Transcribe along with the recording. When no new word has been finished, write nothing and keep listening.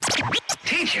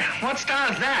What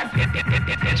style's that?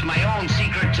 It's my own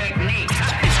secret technique.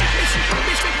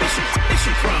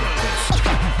 Bishop Chronicles.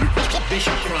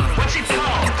 Bishop Chronicles. What's it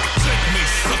called?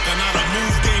 Checkmate, sucker, now the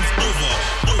move game's over.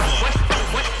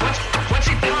 What's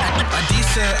it called?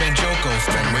 Adisa Banjokos,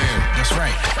 man. That's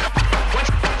right.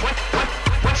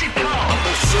 What's it called?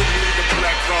 Certainly the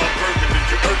Black Ron Burgundy.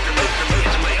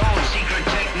 It's my own secret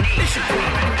technique.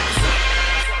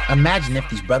 Imagine if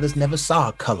these brothers never saw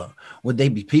a color. Would they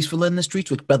be peaceful in the streets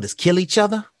with brothers kill each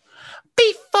other?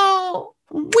 Before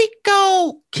we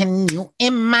go, can you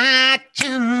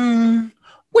imagine?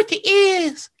 With your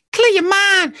ears, clear your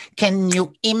mind. Can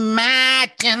you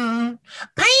imagine?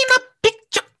 Paint a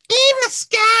picture in the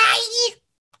sky.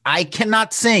 I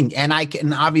cannot sing, and I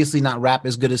can obviously not rap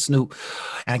as good as Snoop,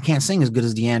 and I can't sing as good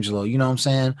as D'Angelo, you know what I'm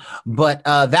saying? But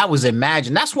that was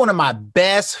Imagine. That's one of my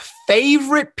best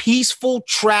favorite peaceful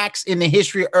tracks in the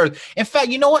history of Earth. In fact,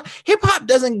 you know what? Hip hop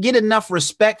doesn't get enough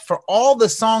respect for all the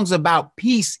songs about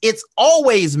peace it's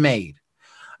always made.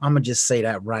 I'm going to just say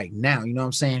that right now. You know what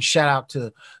I'm saying? Shout out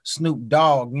to Snoop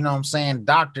Dogg, you know what I'm saying?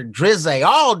 Dr. Drizzy,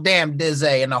 all damn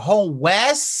Dizzy, and the whole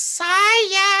West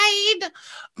Side.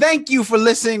 Thank you for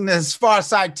listening to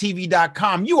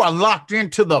FarsideTV.com. You are locked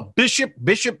into the Bishop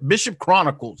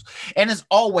Chronicles. And as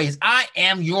always, I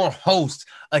am your host,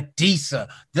 Adisa,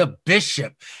 the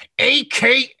Bishop,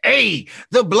 a.k.a.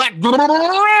 the Black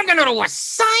Dragon of the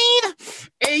West Side,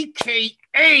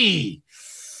 a.k.a.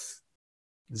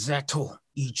 Zato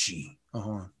Ichi.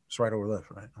 It's right over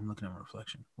left, right? I'm looking at my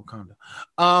reflection. Wakanda.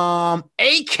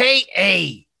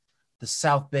 A.k.a. the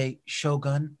South Bay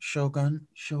Shogun,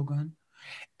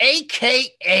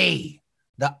 a.k.a.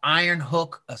 the Iron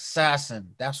Hook Assassin.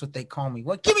 That's what they call me.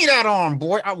 What? Give me that arm,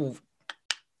 boy. I will.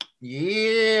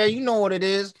 Yeah, you know what it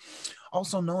is.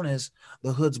 Also known as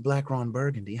the Hood's Black Ron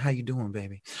Burgundy. How you doing,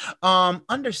 baby?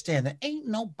 Understand that ain't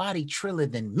nobody triller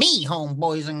than me,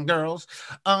 homeboys and girls.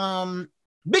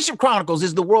 Bishop Chronicles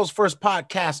is the world's first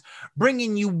podcast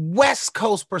bringing you West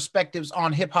Coast perspectives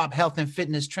on hip-hop, health, and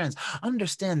fitness trends.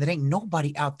 Understand that ain't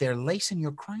nobody out there lacing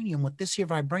your cranium with this here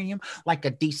vibranium like a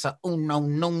Disa Uno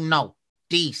no.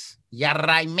 Dis. Yeah,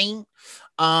 I mean?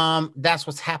 That's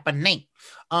what's happening.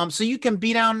 So you can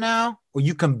be down now or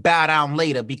you can bow down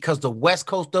later because the West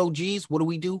Coast OGs, what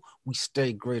do? We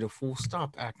stay greater, fool.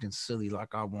 Stop acting silly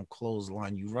like I won't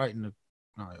clothesline you right in the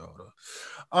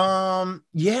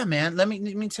yeah, man. Let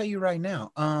me tell you right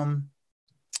now.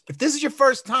 If this is your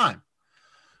first time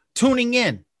tuning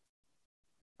in,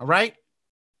 all right,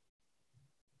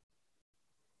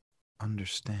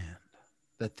 understand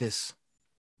that this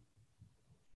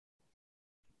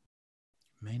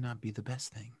may not be the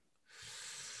best thing.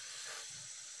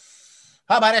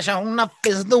 How about it? Show enough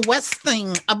is the West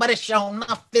thing. How about it? Show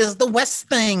enough is the West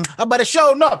thing. How about it?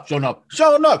 Show enough is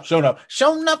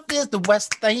the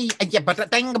West thing. Yeah, but the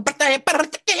thing,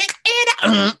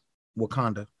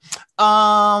 Wakanda.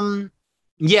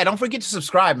 Yeah, don't forget to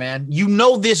subscribe, man. You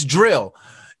know this drill.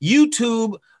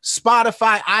 YouTube,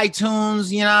 Spotify,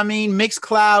 iTunes, you know what I mean?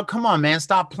 Mixcloud. Come on, man.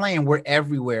 Stop playing. We're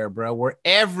everywhere, bro. We're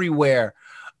everywhere.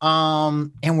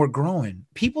 And we're growing.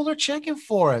 People are checking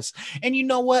for us. And you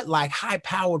know what? Like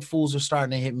high-powered fools are starting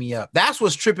to hit me up. That's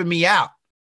what's tripping me out.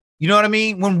 You know what I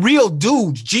mean? When real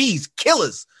dudes, G's,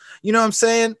 killers, you know what I'm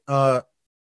saying? I'm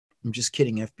just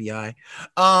kidding, FBI.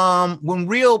 When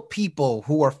real people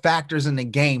who are factors in the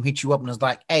game hit you up and it's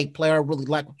like, hey, player, I really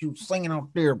like what you singing out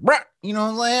there, bruh. You know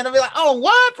what I'm saying? I'll be like, oh,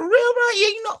 what? For real, bro? Yeah,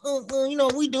 you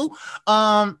know, we do.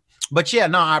 But yeah,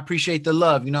 no, I appreciate the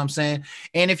love. You know what I'm saying?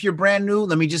 And if you're brand new,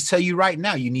 let me just tell you right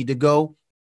now, you need to go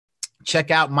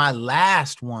check out my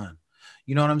last one.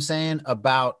 You know what I'm saying?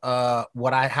 About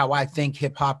how I think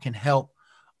hip hop can help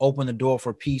open the door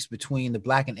for peace between the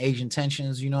Black and Asian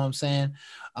tensions. You know what I'm saying?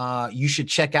 You should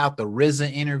check out the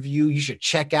RZA interview. You should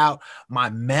check out my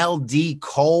Mel D.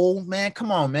 Cole, man.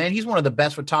 Come on, man. He's one of the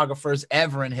best photographers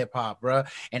ever in hip hop, bro.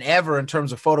 And ever in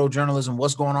terms of photojournalism,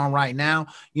 what's going on right now.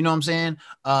 You know what I'm saying?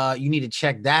 You need to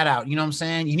check that out. You know what I'm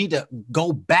saying? You need to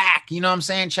go back. You know what I'm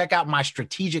saying? Check out my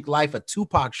Strategic Life of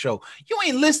Tupac show. You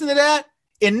ain't listening to that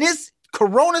in this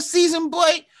Corona season,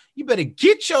 boy. You better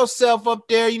get yourself up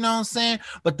there, you know what I'm saying?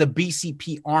 But the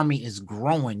BCP army is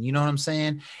growing, you know what I'm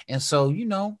saying? And so, you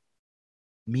know,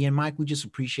 me and Mike, we just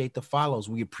appreciate the follows.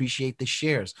 We appreciate the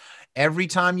shares. Every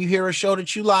time you hear a show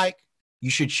that you like, you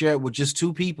should share it with just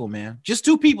 2 people, man. Just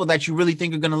 2 people that you really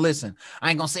think are going to listen. I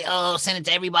ain't going to say, oh, send it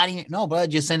to everybody. No, but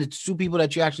just send it to 2 people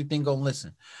that you actually think going to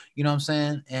listen. You know what I'm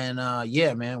saying? And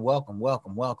yeah, man, welcome.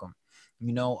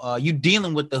 You know, you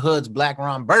dealing with the Hood's Black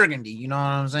Ron Burgundy. You know what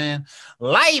I'm saying?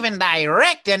 Live and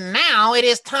direct. And now it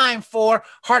is time for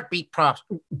Heartbeat Props.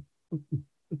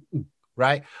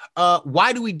 right?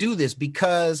 Why do we do this?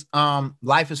 Because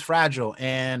life is fragile.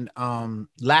 And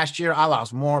last year I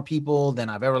lost more people than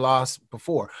I've ever lost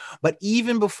before. But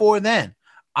even before then,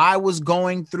 I was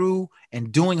going through and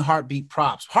doing Heartbeat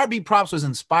Props. Heartbeat Props was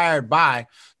inspired by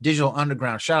Digital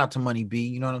Underground. Shout out to Money B,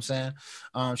 you know what I'm saying?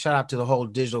 Shout out to the whole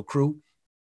digital crew.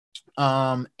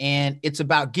 And it's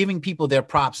about giving people their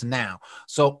props now.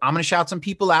 So I'm going to shout some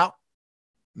people out.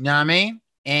 You know what I mean?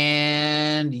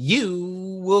 And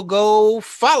you will go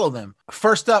follow them.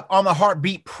 First up on the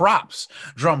Heartbeat Props,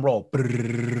 drum roll,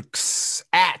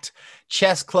 at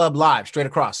Chess Club Live, straight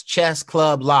across, Chess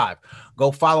Club Live.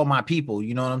 Go follow my people.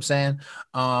 You know what I'm saying?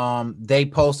 They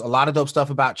post a lot of dope stuff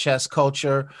about chess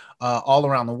culture all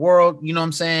around the world. You know what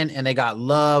I'm saying? And they got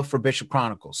love for Bishop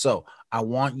Chronicles. So I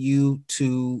want you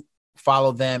to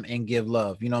follow them and give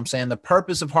love. You know what I'm saying? The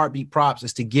purpose of Heartbeat Props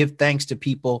is to give thanks to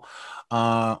people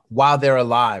while they're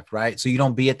alive, right? So you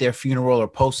don't be at their funeral or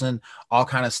posting all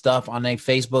kind of stuff on their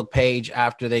Facebook page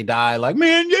after they die. Like,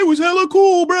 man, it was hella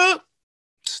cool, bro.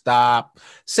 Stop.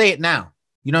 Say it now.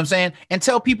 You know what I'm saying? And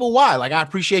tell people why. Like, I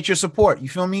appreciate your support. You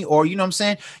feel me? Or, you know what I'm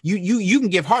saying? You can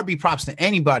give Heartbeat Props to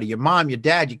anybody, your mom, your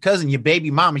dad, your cousin, your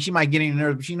baby mom, and she might get in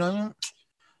there, but you know,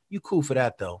 you cool for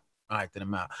that though. All right, then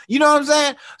I'm out. You know what I'm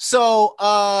saying? So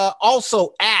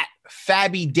also at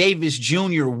Fabby Davis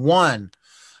Jr. 1.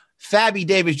 Fabby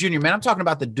Davis Jr., man, I'm talking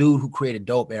about the dude who created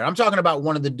Dope Air. I'm talking about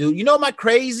one of the dude. You know what my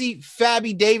crazy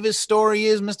Fabby Davis story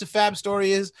is, Mr. Fab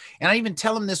story is? And I even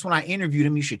tell him this when I interviewed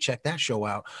him. You should check that show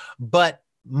out. But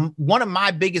one of my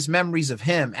biggest memories of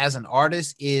him as an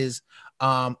artist is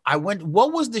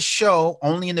what was the show?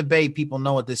 Only in the Bay people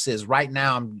know what this is. Right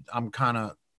now, I'm kind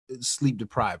of sleep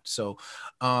deprived. So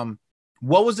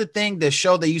what was the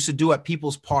show they used to do at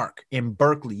People's Park in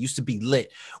Berkeley? Used to be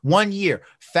lit. One year,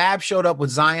 Fab showed up with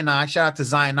Zion I. Shout out to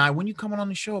Zion I. When you coming on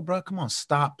the show, bro? Come on,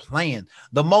 stop playing.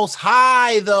 The Most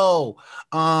High, though.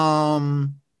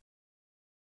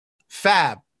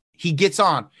 Fab, he gets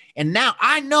on. And now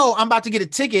I know I'm about to get a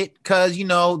ticket because, you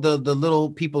know, the little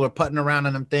people are putting around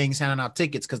on them things, handing out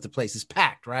tickets because the place is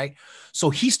packed, right? So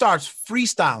he starts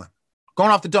freestyling, going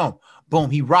off the dome. Boom,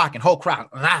 he rocking, whole crowd.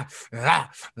 And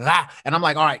I'm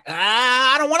like, all right,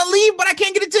 I don't want to leave, but I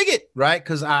can't get a ticket, right?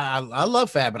 Because I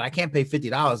love Fab, but I can't pay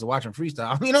 $50 to watch him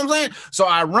freestyle. You know what I'm saying? So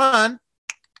I run,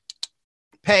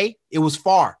 pay. It was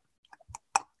far.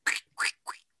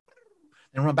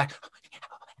 And run back.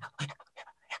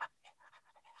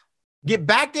 Get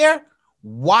back there.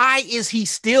 Why is he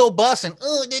still busting? And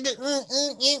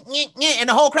the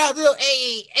whole crowd still,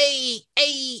 hey.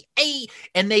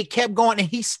 And they kept going and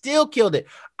he still killed it.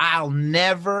 I'll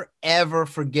never, ever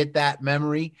forget that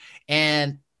memory.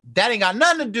 And that ain't got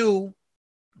nothing to do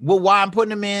with why I'm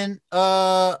putting him in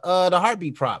the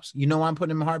Heartbeat Props. You know why I'm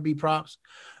putting him in Heartbeat Props?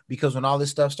 Because when all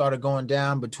this stuff started going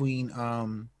down between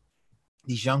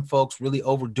these young folks really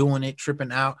overdoing it,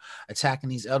 tripping out, attacking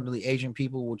these elderly Asian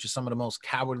people, which is some of the most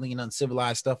cowardly and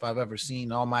uncivilized stuff I've ever seen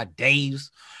in all my days.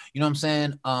 You know what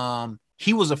I'm saying?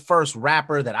 He was the first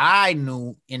rapper that I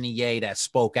knew in the Yay that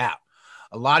spoke out.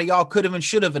 A lot of y'all could have and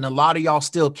should have, and a lot of y'all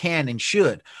still can and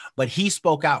should. But he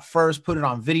spoke out first, put it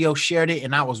on video, shared it,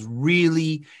 and I was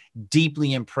really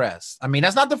deeply impressed. I mean,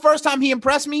 that's not the first time he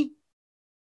impressed me,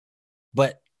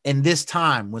 but in this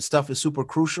time when stuff is super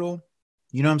crucial,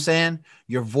 you know what I'm saying?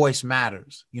 Your voice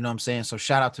matters. You know what I'm saying? So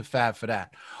shout out to Fab for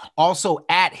that. Also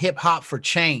at Hip Hop for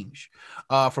Change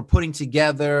for putting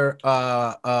together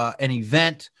an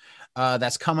event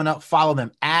that's coming up. Follow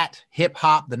them at Hip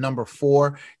Hop, the number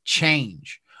 4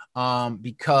 Change,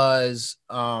 because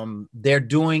they're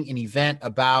doing an event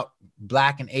about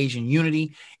Black and Asian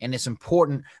unity. And it's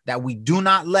important that we do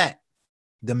not let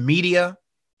the media,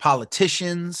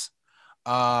 politicians,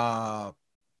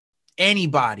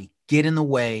 anybody get in the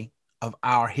way of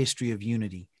our history of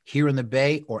unity here in the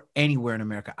Bay or anywhere in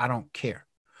America. I don't care.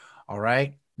 All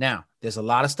right. Now, there's a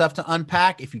lot of stuff to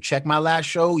unpack. If you check my last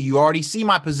show, you already see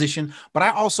my position, but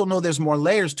I also know there's more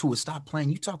layers to it. Stop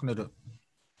playing. You talking to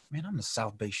man, I'm the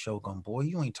South Bay Shogun, boy.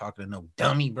 You ain't talking to no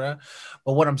dummy, bro.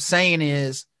 But what I'm saying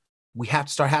is we have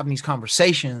to start having these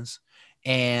conversations.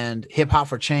 And Hip Hop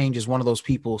for Change is one of those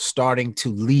people starting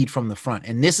to lead from the front.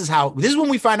 And this is when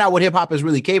we find out what hip hop is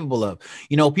really capable of.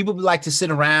 You know, people like to sit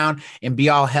around and be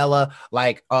all hella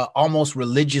like almost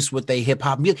religious with their hip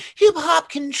hop. Hip hop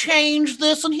can change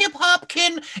this and hip hop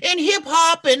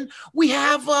and we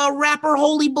have rapper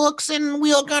holy books and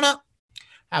we're gonna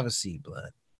have a seat,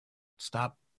 blood.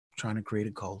 Stop trying to create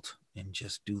a cult and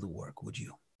just do the work, would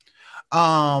you?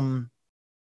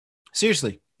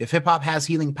 Seriously, if hip hop has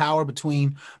healing power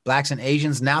between blacks and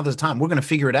Asians, now there's time. We're going to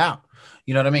figure it out.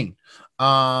 You know what I mean?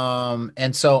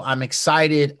 And so I'm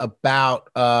excited about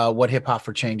what Hip Hop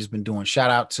for Change has been doing.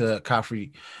 Shout out to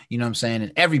Khafre, you know what I'm saying,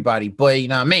 and everybody, boy, you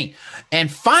know what I mean?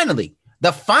 And finally,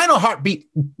 the final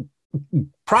heartbeat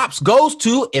props goes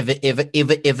to if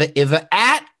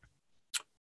at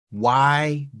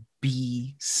YBCA.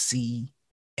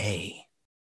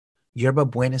 Yerba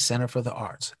Buena Center for the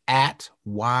Arts at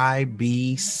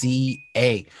YBCA.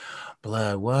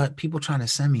 Blood, what? People trying to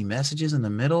send me messages in the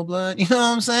middle, blood? You know what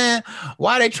I'm saying?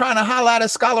 Why they trying to holler at a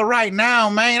scholar right now,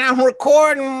 man? I'm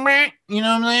recording, man. You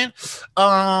know what I'm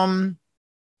saying?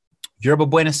 Yerba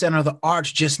Buena Center of the Arts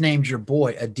just named your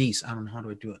boy, Adis. I don't know, how do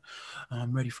I do it?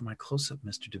 I'm ready for my close-up,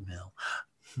 Mr. DeMille.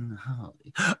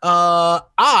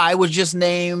 I was just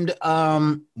named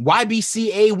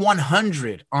YBCA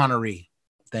 100 honoree.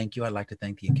 Thank you. I'd like to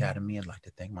thank the Academy. I'd like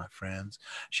to thank my friends.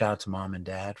 Shout out to mom and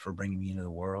dad for bringing me into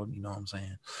the world. You know what I'm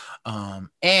saying?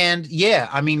 And yeah,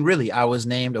 I mean, really, I was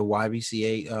named a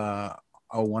YBCA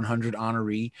a 100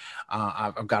 honoree.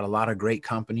 I've got a lot of great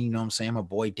company. You know what I'm saying? My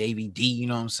boy Davey D. You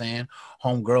know what I'm saying?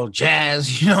 Homegirl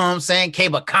Jazz. You know what I'm saying?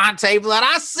 Kaba Conte. Blood.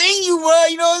 I see you, bro.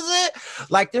 You know what I'm saying?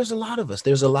 Like, there's a lot of us.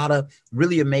 There's a lot of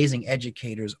really amazing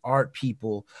educators, art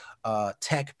people,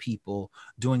 tech people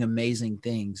doing amazing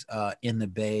things in the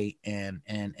Bay and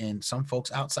some folks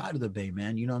outside of the Bay,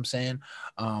 man. You know what I'm saying?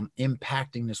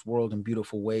 Impacting this world in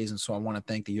beautiful ways. And so I want to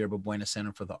thank the Yerba Buena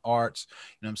Center for the Arts. You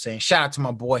know what I'm saying? Shout out to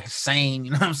my boy Hussein, you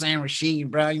know what I'm saying?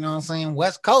 Rashid, bro, you know what I'm saying?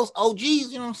 West Coast OGs,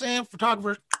 you know what I'm saying?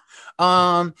 Photographers.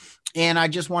 And I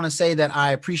just want to say that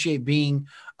I appreciate being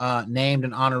named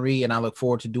an honoree, and I look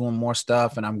forward to doing more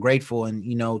stuff. And I'm grateful. And,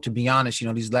 you know, to be honest, you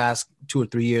know, these last 2 or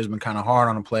 3 years have been kind of hard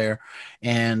on a player.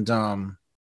 And I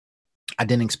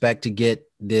didn't expect to get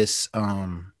this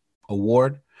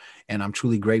award. And I'm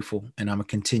truly grateful, and I'm gonna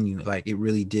continue. Like, it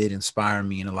really did inspire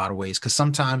me in a lot of ways. Cause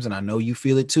sometimes, and I know you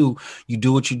feel it too, you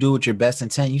do what you do with your best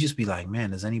intent. You just be like,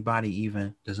 man, does anybody?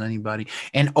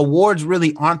 And awards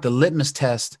really aren't the litmus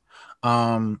test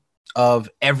of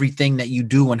everything that you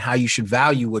do and how you should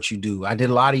value what you do. I did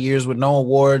a lot of years with no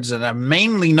awards, and I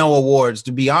mainly no awards,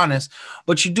 to be honest,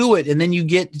 but you do it and then you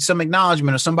get some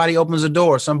acknowledgement, or somebody opens a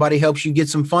door, somebody helps you get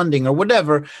some funding or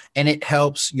whatever, and it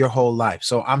helps your whole life.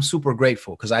 So I'm super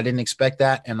grateful because I didn't expect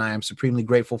that, and I am supremely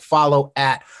grateful. Follow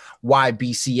at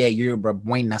YBCA, Yerba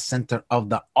Buena Center of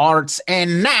the Arts.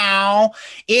 And now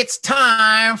it's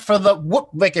time for the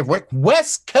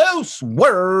West Coast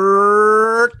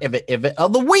word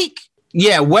of the week.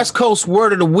 Yeah, West Coast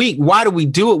word of the week. Why do we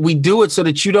do it? We do it so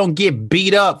that you don't get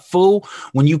beat up, fool.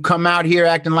 When you come out here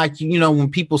acting like, you know,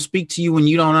 when people speak to you and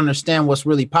you don't understand what's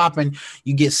really popping,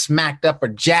 you get smacked up or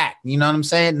jacked. You know what I'm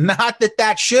saying? Not that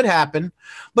that should happen,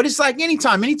 but it's like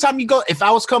anytime you go, if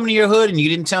I was coming to your hood and you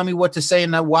didn't tell me what to say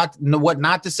and what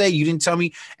not to say, you didn't tell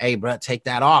me, hey, bro, take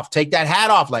that off, take that hat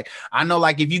off. Like, I know,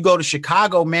 like, if you go to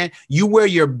Chicago, man, you wear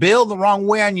your bill the wrong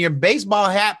way on your baseball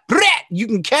hat, you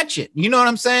can catch it. You know what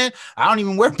I'm saying? I don't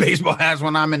even wear baseball hats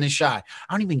when I'm in the Chi. I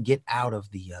don't even get out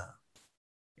of the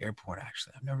airport,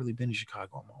 actually. I've never really been to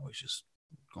Chicago. I'm always just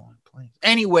going planes.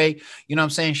 Anyway, you know what I'm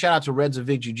saying? Shout out to Reds of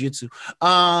Vic Jiu-Jitsu.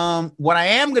 What I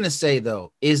am going to say,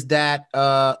 though, is that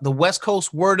the West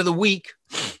Coast word of the week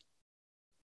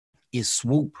is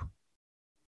swoop.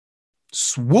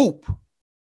 Swoop.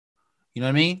 You know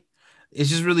what I mean? It's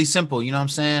just really simple. You know what I'm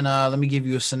saying? Let me give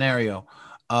you a scenario.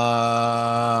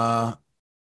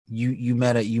 You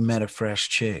met a fresh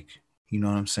chick. You know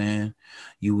what I'm saying?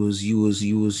 You was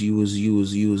posted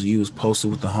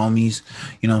with the homies.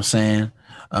 You know what I'm saying?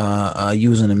 You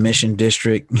was in the Mission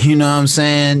District. You know what I'm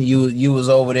saying? You was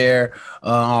over there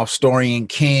off Story and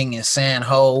King and San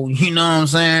Ho. You know what I'm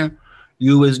saying?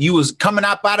 You was coming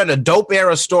up out of the Dope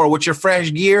Era store with your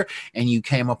fresh gear, and you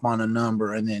came up on a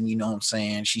number, and then, you know what I'm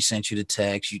saying, she sent you the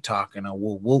text, you talking a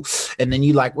woo woo, and then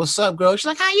you like, what's up, girl? She's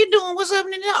like, how you doing? What's up?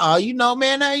 Oh, you know,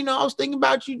 man, I was thinking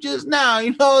about you just now.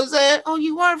 You know what I'm saying? Oh,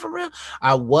 you are for real?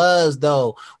 I was,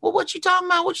 though. Well, what you talking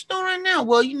about? What you doing right now?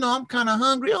 Well, you know, I'm kind of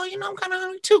hungry. Oh, you know, I'm kind of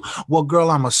hungry too. Well, girl,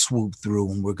 I'm gonna swoop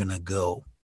through, and we're gonna go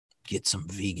get some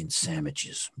vegan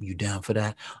sandwiches. You down for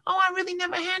that? Oh, I really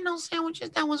never had no sandwiches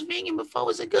that was vegan before.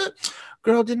 Was it good?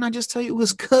 Girl, didn't I just tell you it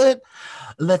was good?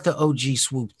 Let the OG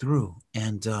swoop through,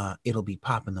 and it'll be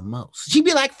popping the most. She'd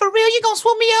be like, for real, you gonna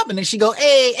swoop me up? And then she go,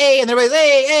 hey, hey, and everybody's,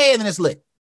 hey, hey, and then it's lit.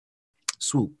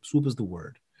 Swoop. Swoop is the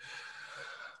word.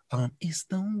 It's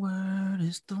the word,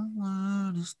 it's the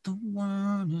word, it's the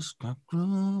word, it's got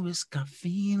groove, it's got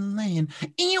feeling.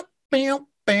 Ew, bam,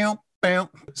 bam.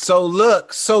 So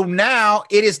look, so now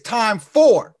it is time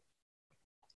for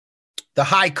the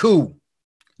haiku.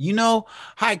 You know,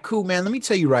 haiku, man, let me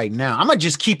tell you right now. I'm going to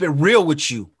just keep it real with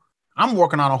you. I'm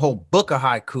working on a whole book of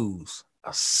haikus,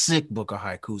 a sick book of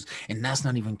haikus. And that's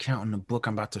not even counting the book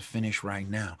I'm about to finish right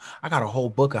now. I got a whole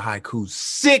book of haikus,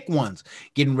 sick ones,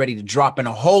 getting ready to drop in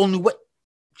a whole new way.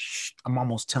 I'm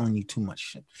almost telling you too much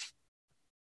shit.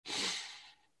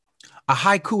 A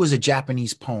haiku is a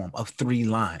Japanese poem of 3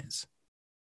 lines.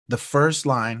 The first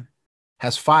line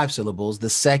has 5 syllables,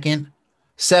 the second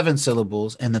 7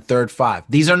 syllables, and the third 5.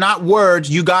 These are not words.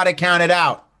 You got to count it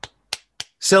out.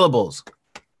 Syllables.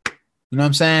 You know what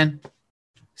I'm saying?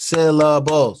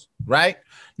 Syllables, right?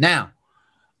 Now,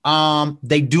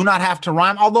 they do not have to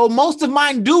rhyme, although most of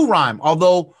mine do rhyme.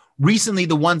 Although recently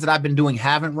the ones that I've been doing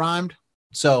haven't rhymed.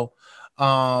 So,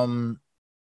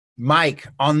 Mike,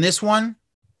 on this one,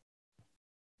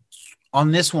 you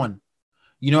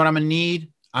know what I'm going to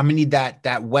need? I'm going to need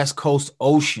that West Coast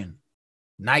ocean,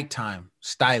 nighttime,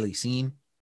 styly scene.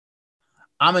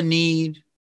 I'm going to need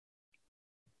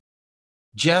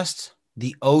just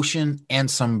the ocean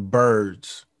and some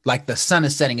birds. Like the sun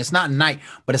is setting. It's not night,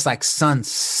 but it's like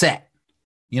sunset.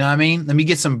 You know what I mean? Let me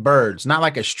get some birds. Not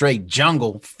like a straight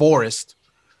jungle forest,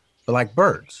 but like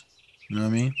birds. You know what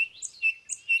I mean?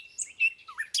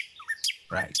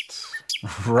 Right.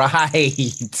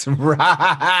 Right.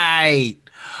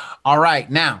 All right.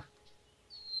 Now,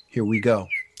 here we go.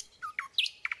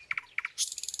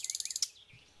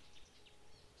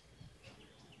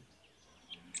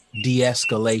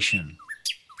 De-escalation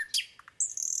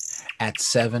at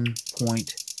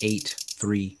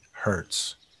 7.83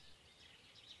 hertz.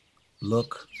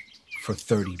 Look for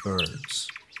 30 birds.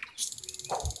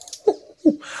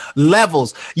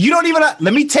 Levels. You don't even,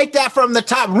 let me take that from the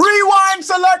top. Rewind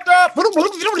selector.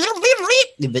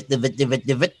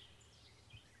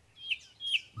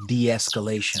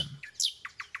 De-escalation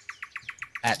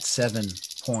at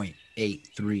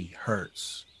 7.83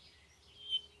 hertz.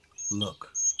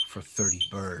 Look for 30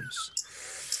 birds.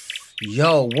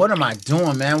 Yo, what am I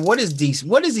doing, man? What is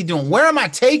he doing? Where am I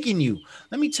taking you?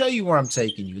 Let me tell you where I'm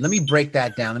taking you. Let me break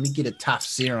that down. Let me get a top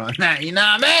seer on that. You know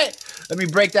what I mean? Let me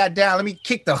break that down. Let me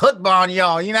kick the hook on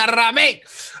y'all. You know what I mean?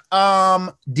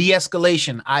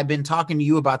 De-escalation. I've been talking to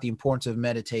you about the importance of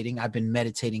meditating. I've been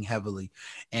meditating heavily,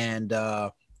 and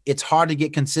it's hard to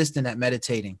get consistent at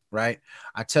meditating, right?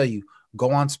 I tell you,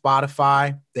 go on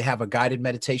Spotify. They have a guided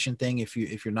meditation thing. If you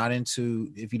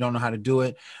don't know how to do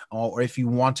it, or if you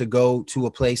want to go to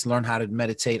a place, learn how to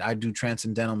meditate, I do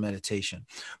transcendental meditation.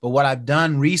 But what I've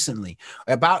done recently,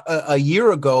 about a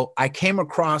year ago, I came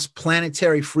across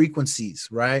planetary frequencies,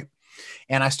 right?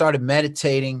 And I started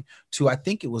meditating to, I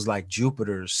think it was like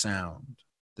Jupiter's sound,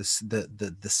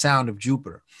 the sound of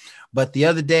Jupiter. But the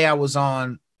other day I was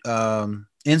on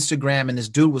Instagram, and this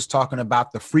dude was talking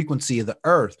about the frequency of the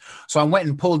earth. So I went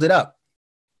and pulled it up.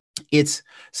 It's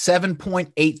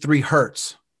 7.83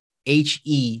 hertz,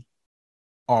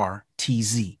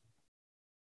 Hertz,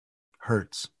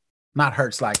 hertz, not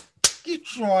hertz like, you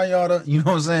know what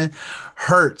I'm saying?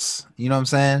 Hertz, you know what I'm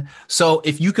saying? So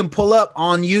if you can pull up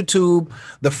on YouTube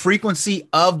the frequency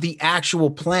of the actual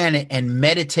planet and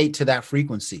meditate to that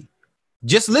frequency,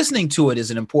 just listening to it is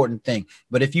an important thing.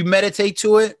 But if you meditate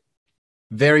to it,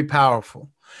 very powerful.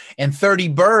 And 30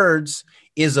 Birds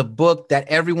is a book that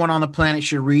everyone on the planet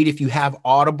should read. If you have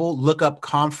Audible, look up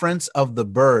Conference of the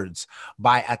Birds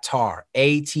by Attar,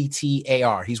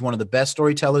 Attar. He's one of the best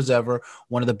storytellers ever,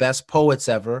 one of the best poets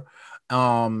ever.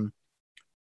 Conference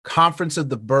of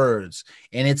the Birds.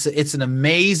 And it's an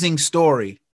amazing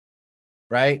story,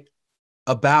 right?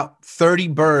 About 30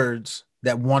 birds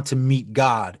that want to meet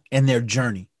God and their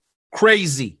journey.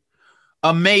 Crazy.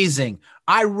 Amazing.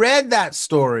 I read that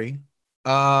story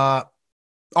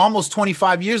almost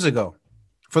 25 years ago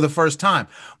for the first time,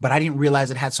 but I didn't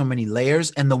realize it had so many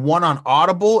layers. And the one on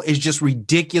Audible is just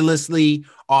ridiculously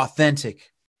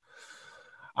authentic.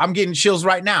 I'm getting chills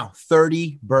right now.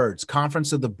 30 Birds,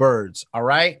 Conference of the Birds. All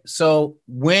right. So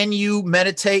when you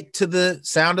meditate to the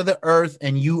sound of the earth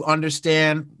and you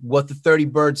understand what the 30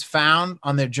 birds found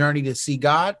on their journey to see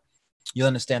God, you'll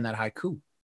understand that haiku.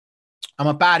 I'm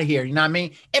up out of here. You know what I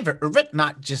mean?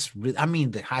 Not just, I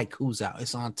mean, the haiku's out.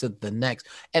 It's on to the next,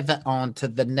 on to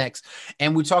the next.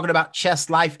 And we're talking about chess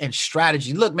life and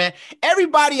strategy. Look, man,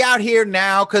 everybody out here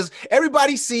now, because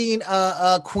everybody's seeing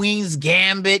Queen's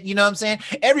Gambit. You know what I'm saying?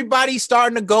 Everybody's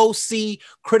starting to go see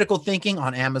Critical Thinking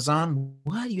on Amazon.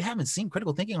 What? You haven't seen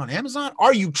Critical Thinking on Amazon?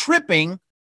 Are you tripping?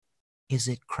 Is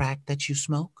it crack that you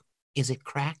smoke? Is it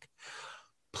crack?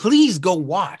 Please go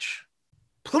watch.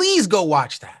 Please go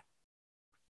watch that.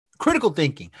 Critical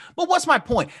Thinking. But what's my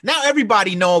point? Now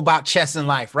everybody know about chess in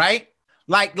life, right?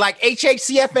 Like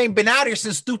HHCF ain't been out here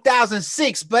since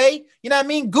 2006, babe. You know what I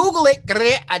mean? Google it.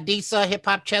 Adisa Hip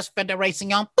Hop Chess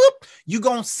Federation. Boop. You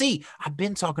gonna see. I've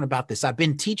been talking about this. I've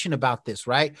been teaching about this,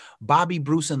 right? Bobby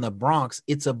Bruce in the Bronx.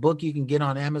 It's a book you can get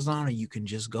on Amazon, or you can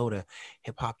just go to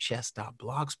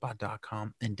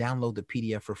hiphopchess.blogspot.com and download the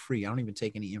PDF for free. I don't even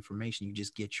take any information. You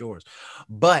just get yours.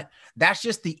 But that's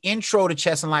just the intro to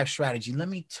chess and life strategy. Let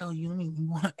me tell you.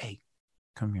 Hey,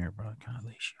 come here, bro. Can I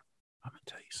lace you? I'm gonna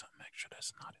tell you something extra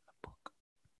that's not in the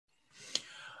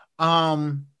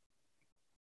book.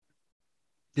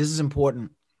 This is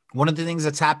important. One of the things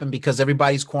that's happened because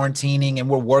everybody's quarantining and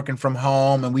we're working from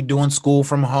home and we doing school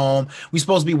from home. We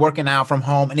supposed to be working out from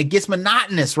home and it gets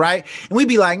monotonous, right? And we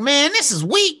be like, man, this is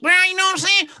weak, bro. You know what I'm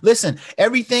saying? Listen,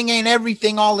 everything ain't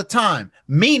everything all the time.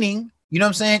 Meaning, you know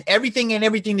what I'm saying? Everything ain't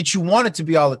everything that you want it to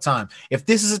be all the time. If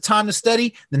this is a time to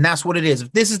study, then that's what it is.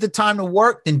 If this is the time to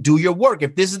work, then do your work.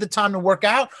 If this is the time to work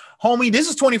out, homie, this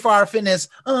is 24-hour fitness,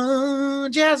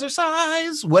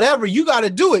 jazzercise, whatever. You got to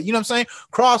do it. You know what I'm saying?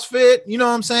 CrossFit, you know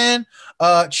what I'm saying?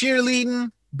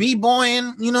 Cheerleading,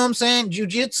 b-boying, you know what I'm saying?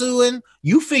 Jiu-jitsuing,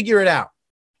 you figure it out.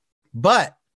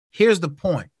 But here's the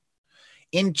point.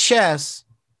 In chess,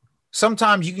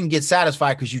 sometimes you can get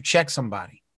satisfied because you check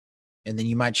somebody. And then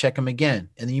you might check him again.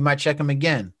 And then you might check him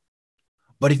again.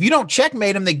 But if you don't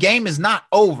checkmate him, the game is not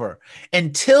over.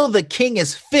 Until the king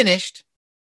is finished,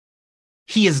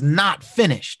 he is not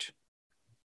finished.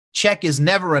 Check is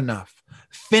never enough.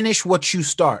 Finish what you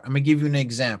start. I'm going to give you an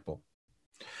example.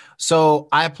 So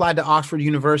I applied to Oxford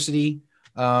University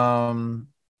about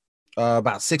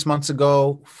 6 months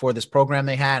ago for this program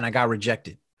they had, and I got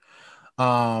rejected.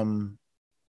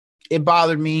 It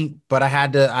bothered me, but I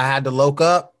had to look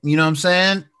up, you know what I'm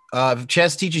saying? If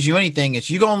chess teaches you anything, it's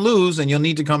you're going to lose and you'll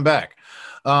need to come back.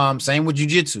 Same with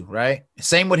jiu-jitsu, right?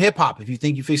 Same with hip hop. If you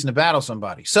think you're fixing to battle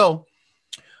somebody. So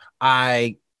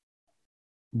I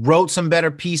wrote some better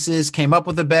pieces, came up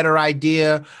with a better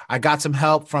idea. I got some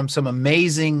help from some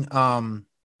amazing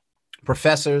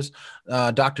professors,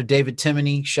 Dr. David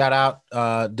Timoney, shout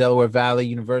out Delaware Valley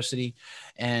University.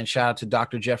 And shout out to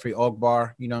Dr. Jeffrey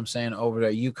Ogbar, you know what I'm saying, over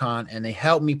at UConn. And they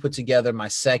helped me put together my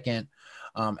second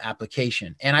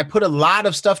application. And I put a lot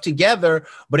of stuff together,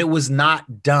 but it was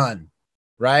not done,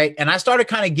 right? And I started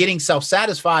kind of getting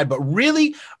self-satisfied, but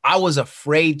really I was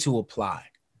afraid to apply.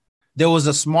 There was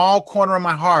a small corner of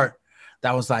my heart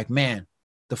that was like, man,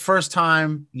 the first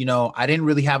time, you know, I didn't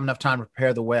really have enough time to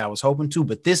prepare the way I was hoping to,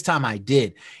 but this time I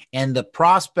did. And the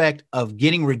prospect of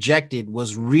getting rejected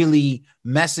was really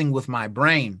messing with my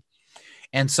brain.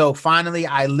 And so finally,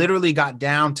 I literally got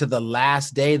down to the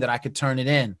last day that I could turn it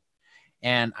in.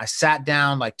 And I sat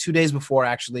down like 2 days before,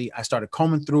 actually. I started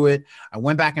combing through it. I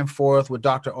went back and forth with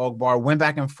Dr. Ogbar, went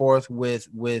back and forth with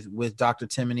Dr.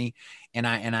 Timoney. And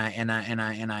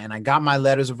I got my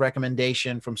letters of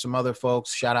recommendation from some other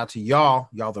folks. Shout out to y'all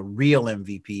the real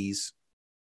MVPs.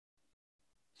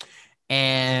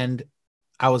 And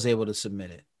I was able to submit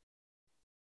it.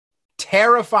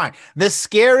 Terrifying. The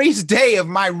scariest day of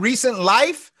my recent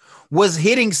life was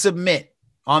hitting submit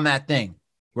on that thing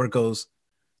where it goes,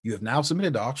 you have now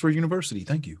submitted to Oxford University.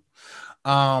 Thank you.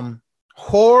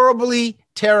 Horribly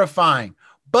terrifying.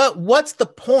 But what's the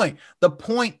point? The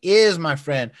point is, my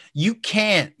friend, you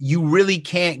really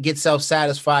can't get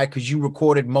self-satisfied because you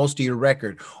recorded most of your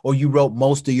record, or you wrote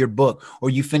most of your book, or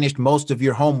you finished most of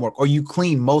your homework, or you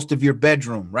cleaned most of your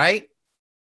bedroom, right?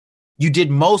 You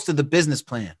did most of the business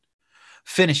plan.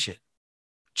 Finish it.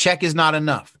 Check is not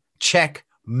enough.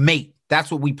 Checkmate.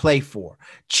 That's what we play for.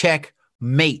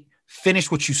 Checkmate.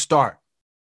 Finish what you start.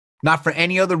 Not for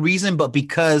any other reason, but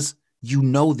because you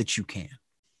know that you can.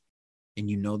 And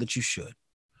you know that you should.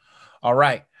 All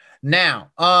right.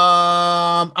 Now,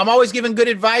 I'm always giving good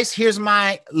advice. Here's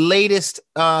my latest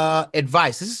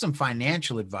advice. This is some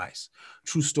financial advice.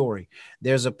 True story.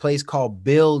 There's a place called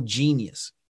Bill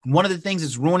Genius. One of the things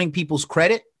that's ruining people's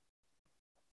credit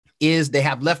is they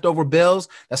have leftover bills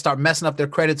that start messing up their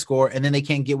credit score, and then they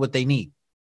can't get what they need.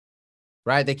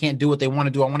 Right? They can't do what they want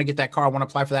to do. I want to get that car. I want to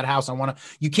apply for that house.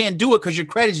 You can't do it because your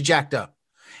credit's jacked up.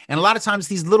 And a lot of times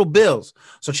these little bills.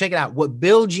 So check it out. What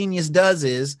Bill Genius does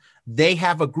is they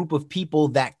have a group of people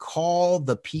that call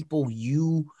the people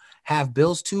you have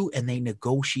bills to, and they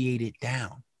negotiate it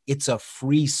down. It's a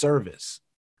free service.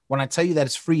 When I tell you that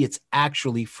it's free, it's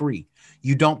actually free.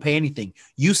 You don't pay anything.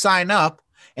 You sign up,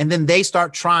 and then they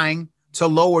start trying to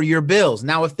lower your bills.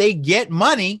 Now, if they get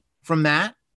money from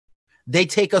that, they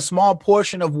take a small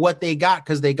portion of what they got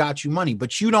because they got you money,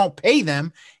 but you don't pay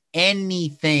them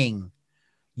anything.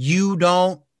 You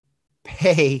don't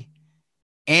pay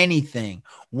anything.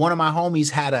 One of my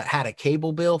homies had a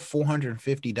cable bill,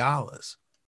 $450.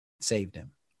 Saved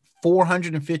him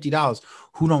 $450.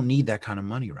 Who don't need that kind of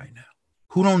money right now?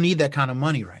 Who don't need that kind of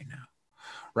money right now?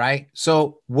 Right?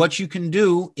 So what you can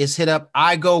do is hit up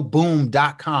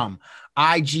igoboom.com,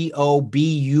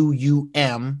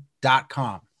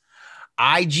 igoboom.com.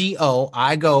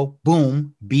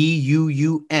 igoboom,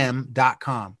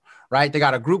 BUUM.com. Right? They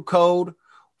got a group code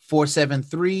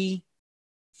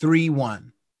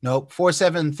 47331. Nope,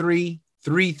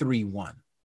 473331.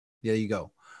 There you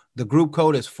go. The group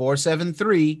code is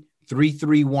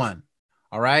 473331.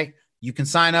 All right. You can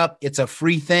sign up. It's a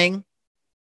free thing.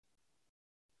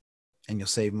 And you'll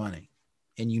save money.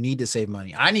 And you need to save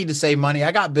money. I need to save money.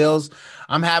 I got bills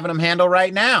I'm having them handle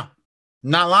right now.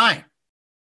 I'm not lying.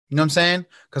 You know what I'm saying?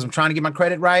 Because I'm trying to get my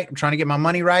credit right. I'm trying to get my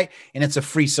money right. And it's a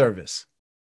free service.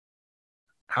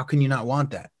 How can you not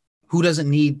want that? Who doesn't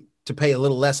need to pay a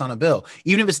little less on a bill?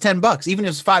 Even if it's $10, even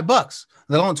if it's $5,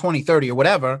 let alone 20, 30 or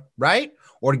whatever, right?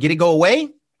 Or to get it go away.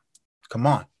 Come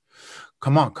on.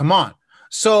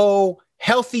 So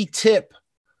healthy tip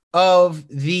of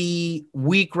the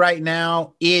week right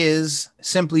now is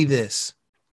simply this.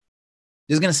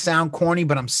 This is going to sound corny,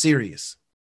 but I'm serious.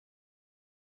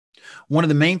 One of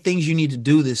the main things you need to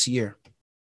do this year,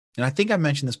 and I think I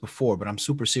mentioned this before, but I'm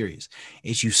super serious,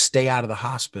 is you stay out of the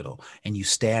hospital and you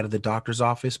stay out of the doctor's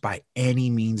office by any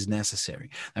means necessary.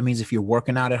 That means if you're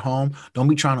working out at home, don't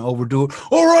be trying to overdo it.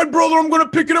 All right, brother, I'm going to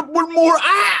pick it up one more.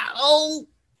 Oh,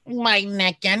 my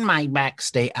neck and my back.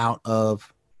 Stay out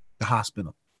of the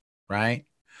hospital, right?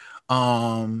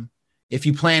 If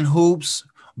you playing hoops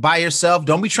by yourself,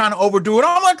 don't be trying to overdo it.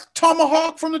 I'm like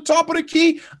tomahawk from the top of the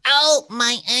key. Oh,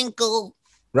 my ankle,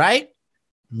 right?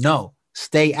 No.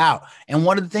 Stay out. And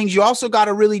one of the things you also got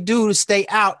to really do to stay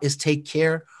out is take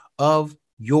care of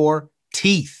your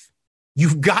teeth.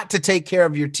 You've got to take care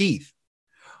of your teeth.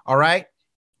 All right.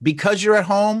 Because you're at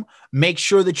home, make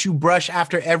sure that you brush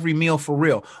after every meal for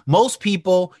real. Most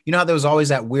people, you know how there was always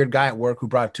that weird guy at work who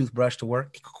brought a toothbrush to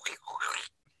work?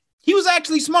 He was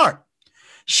actually smart.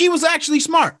 She was actually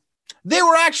smart. They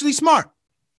were actually smart.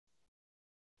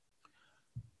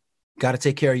 Got to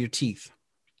take care of your teeth.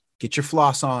 Get your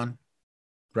floss on.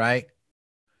 Right?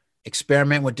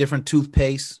 Experiment with different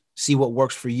toothpaste, see what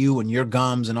works for you and your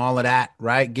gums and all of that,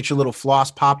 right? Get your little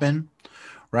floss popping,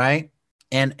 right?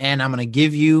 And I'm going to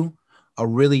give you a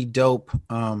really dope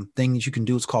thing that you can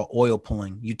do. It's called oil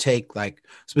pulling. You take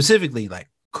specifically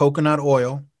coconut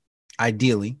oil,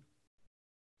 ideally,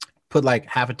 put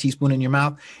half a teaspoon in your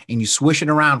mouth and you swish it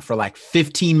around for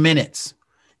 15 minutes.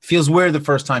 Feels weird the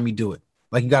first time you do it.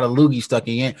 Like you got a loogie stuck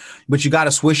in, but you got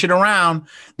to swish it around.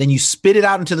 Then you spit it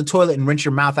out into the toilet and rinse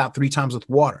your mouth out 3 times with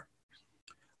water.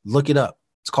 Look it up.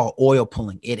 It's called oil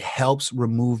pulling. It helps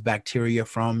remove bacteria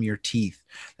from your teeth.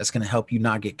 That's going to help you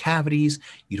not get cavities.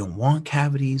 You don't want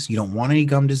cavities. You don't want any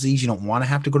gum disease. You don't want to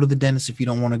have to go to the dentist if you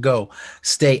don't want to go.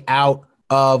 Stay out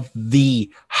of the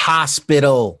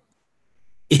hospital.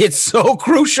 It's so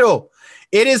crucial.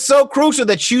 It is so crucial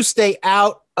that you stay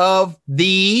out of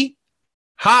the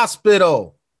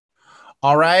hospital.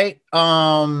 All right.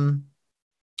 And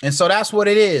so that's what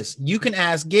it is. You can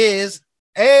ask Giz.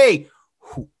 Hey,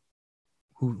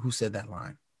 who said that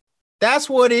line? That's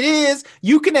what it is.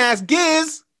 You can ask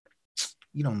Giz.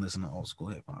 You don't listen to old school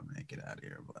hip hop, man. Get out of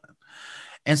here. But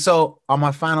and so on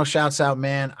my final shouts out,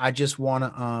 man, I just want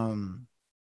to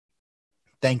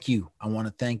thank you. I want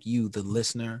to thank you, the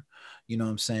listener. You know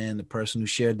what I'm saying? The person who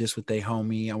shared this with their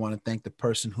homie. I want to thank the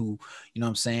person who, you know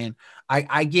what I'm saying?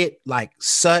 I get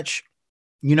such,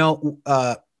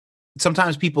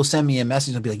 sometimes people send me a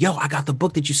message and be like, yo, I got the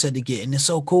book that you said to get. And it's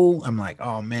so cool. I'm like,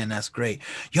 oh man, that's great.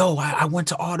 Yo, I went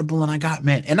to Audible and I got,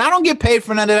 man. And I don't get paid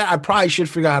for none of that. I probably should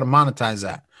figure out how to monetize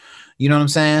that. You know what I'm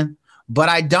saying? But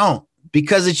I don't,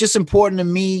 because it's just important to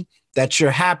me that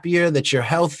you're happier, that you're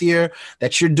healthier,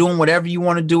 that you're doing whatever you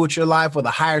want to do with your life with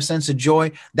a higher sense of joy.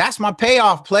 That's my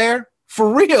payoff, player.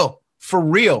 For real. For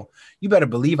real. You better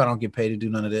believe I don't get paid to do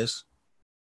none of this.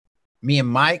 Me and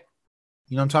Mike,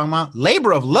 you know what I'm talking about?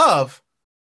 Labor of love.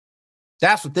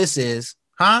 That's what this is.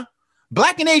 Huh?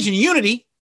 Black and Asian unity.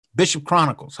 Bishop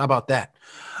Chronicles. How about that?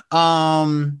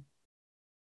 So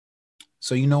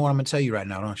you know what I'm going to tell you right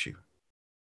now, don't you?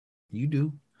 You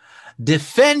do.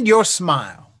 Defend your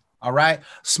smile. All right.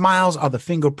 Smiles are the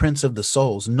fingerprints of the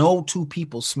souls. No two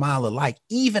people smile alike.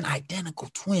 Even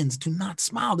identical twins do not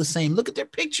smile the same. Look at their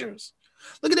pictures.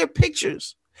 Look at their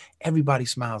pictures. Everybody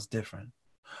smiles different.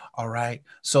 All right.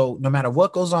 So no matter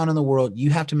what goes on in the world, you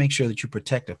have to make sure that you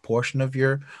protect a portion of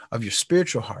your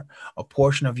spiritual heart, a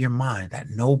portion of your mind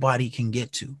that nobody can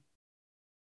get to.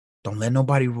 Don't let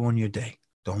nobody ruin your day.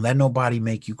 Don't let nobody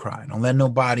make you cry. Don't let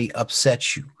nobody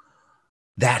upset you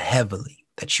that heavily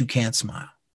that you can't smile.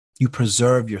 You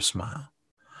preserve your smile.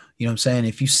 You know what I'm saying?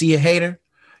 If you see a hater,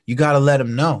 you got to let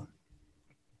them know.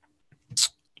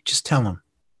 Just tell them,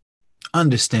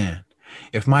 understand,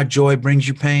 if my joy brings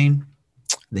you pain,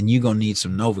 then you're going to need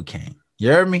some Novocaine. You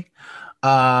heard me?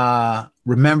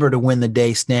 Remember to win the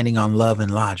day standing on love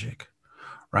and logic,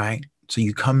 right? So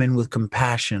you come in with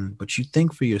compassion, but you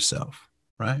think for yourself,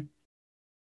 right?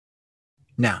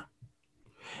 Now,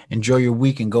 enjoy your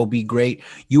week and go be great.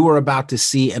 You are about to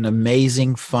see an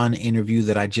amazing, fun interview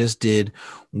that I just did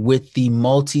with the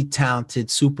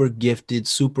multi-talented, super gifted,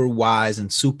 super wise,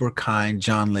 and super kind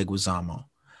John Leguizamo.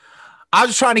 I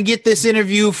was trying to get this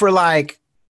interview for like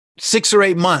 6 or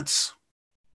 8 months.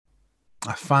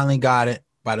 I finally got it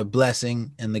by the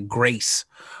blessing and the grace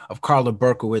of Carla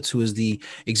Berkowitz, who is the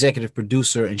executive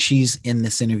producer, and she's in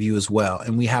this interview as well.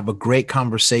 And we have a great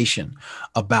conversation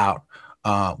about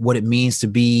what it means to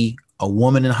be a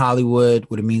woman in Hollywood,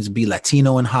 what it means to be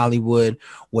Latino in Hollywood,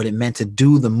 what it meant to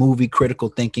do the movie Critical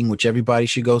Thinking, which everybody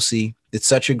should go see. It's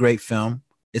such a great film.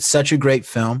 It's such a great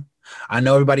film. I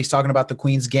know everybody's talking about The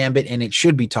Queen's Gambit, and it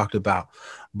should be talked about,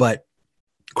 but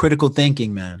Critical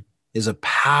Thinking, man, is a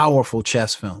powerful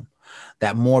chess film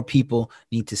that more people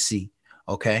need to see,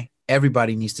 okay?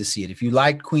 Everybody needs to see it. If you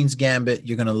like Queen's Gambit,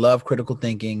 you're going to love Critical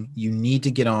Thinking. You need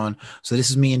to get on. So this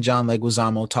is me and John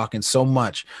Leguizamo talking so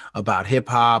much about hip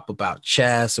hop, about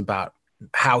chess, about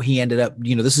how he ended up,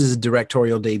 this is a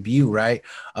directorial debut, right?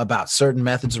 About certain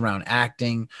methods around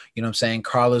acting. You know what I'm saying?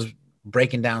 Carla's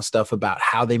breaking down stuff about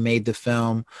how they made the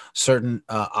film, certain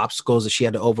obstacles that she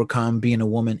had to overcome being a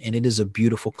woman. And it is a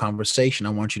beautiful conversation. I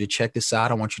want you to check this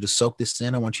out. I want you to soak this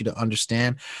in. I want you to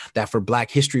understand that for Black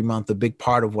History Month, a big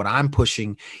part of what I'm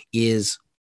pushing is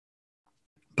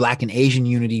Black and Asian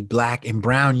unity, Black and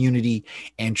brown unity,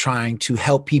 and trying to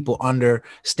help people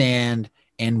understand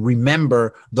and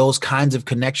remember those kinds of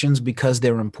connections because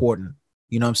they're important.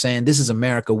 You know what I'm saying? This is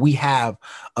America. We have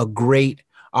a great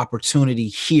opportunity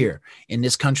here in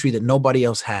this country that nobody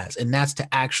else has. And that's to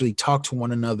actually talk to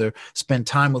one another, spend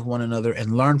time with one another,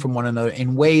 and learn from one another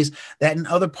in ways that in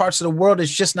other parts of the world is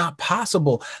just not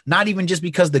possible. Not even just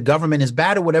because the government is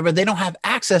bad or whatever. They don't have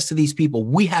access to these people.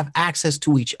 We have access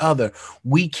to each other.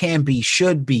 We can be,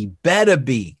 should be, better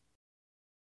be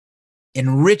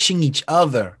enriching each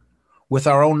other with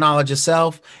our own knowledge of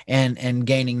self and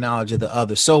gaining knowledge of the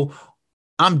other. So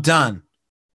I'm done.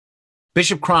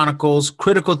 Bishop Chronicles,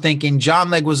 Critical Thinking, John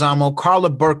Leguizamo, Carla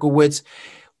Berkowitz,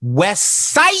 West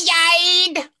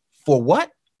Side for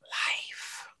what?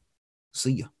 Life.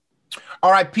 See ya. All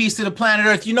right, peace to the planet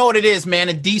Earth. You know what it is, man.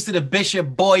 A D to the Bishop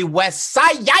boy, West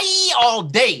Side all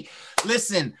day.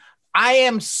 Listen, I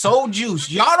am so juiced.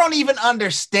 Y'all don't even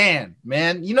understand,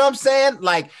 man. You know what I'm saying?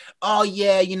 Like, oh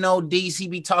yeah, DC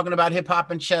be talking about hip hop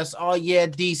and chess. Oh yeah,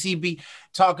 DC be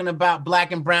talking about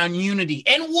Black and brown unity.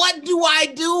 And what do I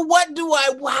do?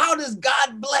 How does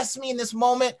God bless me in this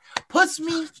moment? Puts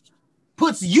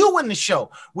you in the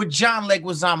show with John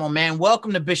Leguizamo, man.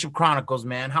 Welcome to Bishop Chronicles,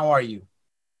 man. How are you?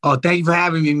 Oh, thank you for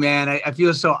having me, man. I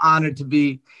feel so honored to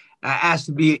be asked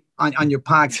to be on your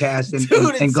podcast, and,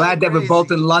 Dude, and glad that we're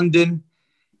both in London.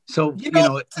 So,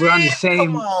 we're on the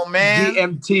same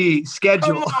GMT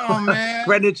schedule, Come on, man.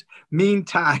 Greenwich Mean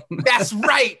Time. That's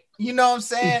right. You know what I'm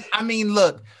saying? I mean,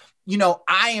 look,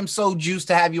 I am so juiced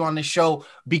to have you on the show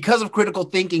because of Critical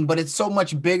Thinking, but it's so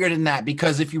much bigger than that,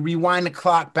 because if you rewind the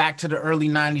clock back to the early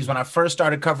 90s when I first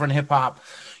started covering hip hop,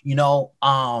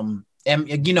 and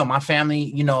my family,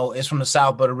 is from the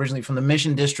South, but originally from the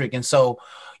Mission District. And so,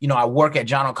 I work at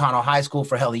John O'Connell High School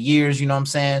for hella years, you know what I'm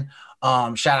saying?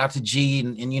 Shout out to G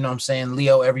and you know what I'm saying,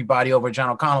 Leo, everybody over at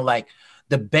John O'Connell. Like,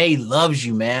 the Bay loves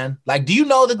you, man. Like, do you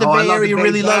know that the Bay Area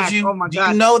really loves you? Oh my God.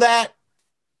 Do you know that?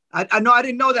 I know I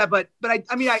didn't know that, but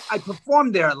I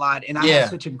performed there a lot, and I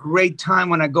had such a great time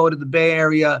when I go to the Bay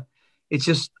Area. It's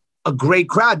just a great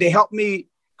crowd. They helped me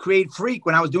create Freak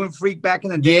when I was doing Freak back in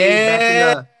the day,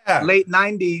 back in the late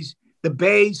 90s. The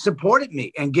Bay supported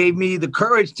me and gave me the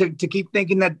courage to keep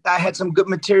thinking that I had some good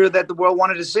material that the world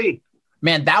wanted to see.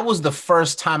 Man, that was the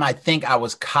first time I think I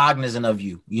was cognizant of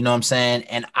you. You know what I'm saying?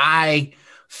 And I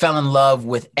fell in love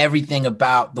with everything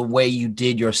about the way you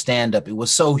did your stand-up. It was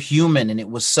so human and it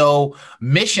was so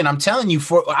Mission. I'm telling you,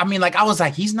 I was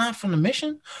like, he's not from the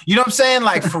Mission. You know what I'm saying?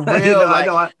 Like, for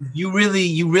real, you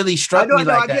really struck me like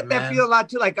that, I get that feel a lot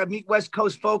too. Like, I meet West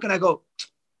Coast folk and I go,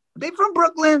 are they from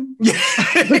Brooklyn?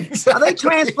 Exactly. Are they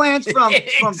transplants from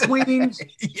Queens?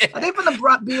 Yeah. Are they from the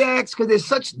BX? Because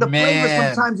there's the flavor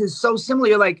sometimes is so similar.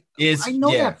 You're like, I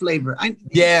know that flavor.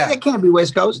 It can't be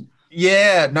West Coast.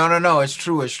 Yeah, no. It's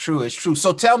true.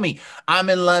 So tell me, I'm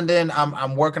in London.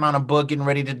 I'm working on a book, getting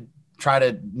ready to try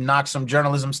to knock some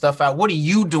journalism stuff out. What are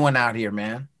you doing out here,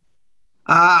 man?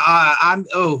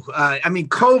 I mean,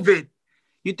 COVID.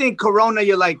 You think Corona?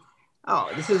 You're like, oh,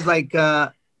 this is like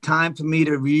time for me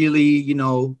to really,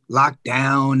 lock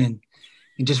down and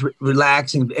just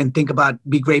relax and think about,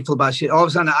 be grateful about shit. All of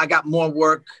a sudden, I got more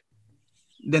work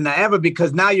than I ever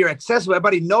because now you're accessible.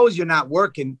 Everybody knows you're not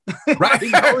working. Right.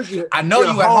 I know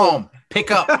you at home.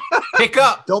 Pick up.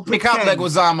 Don't pick up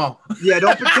Leguizamo. Yeah,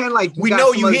 don't pretend like we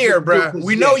know you here, bro.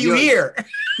 We know you here.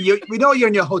 We know you're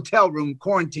in your hotel room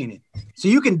quarantining. So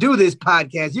you can do this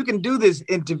podcast. You can do this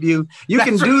interview. You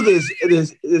can do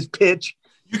this pitch.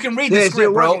 You can read the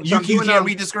script, bro. You can't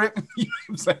read the script.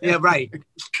 Yeah, right.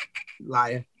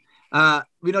 Liar.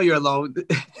 We know you're alone.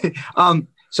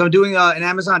 So I'm doing an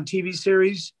Amazon TV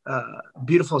series,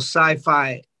 beautiful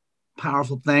sci-fi,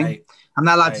 powerful thing. Right. I'm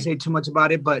not allowed to say too much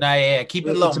about it, but keep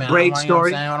it low, it's man. A great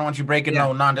story. I don't want you breaking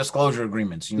no non-disclosure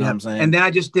agreements. You know what I'm saying? And then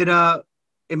I just did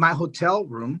in my hotel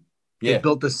room. They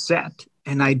built a set,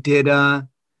 and I did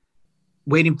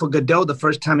Waiting for Godot, the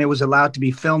first time it was allowed to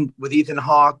be filmed with Ethan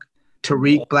Hawke,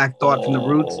 Tariq, Black Thought from The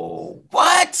Roots.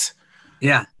 What?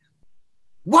 Yeah.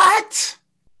 What?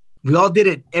 We all did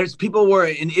it. People were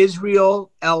in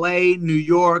Israel, LA, New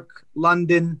York,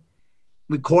 London.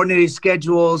 We coordinated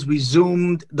schedules. We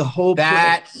Zoomed the whole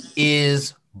That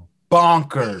is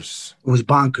bonkers. It was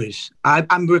bonkers.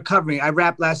 I'm recovering. I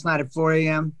rapped last night at 4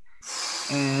 a.m.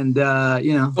 And,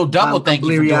 So double thank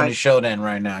you for doing the show then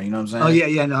right now. You know what I'm saying? Oh,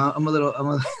 yeah. No,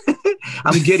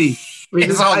 I'm giddy.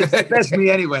 It's all good. That's me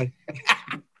anyway.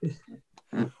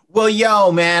 Well,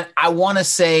 yo, man, I want to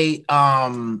say,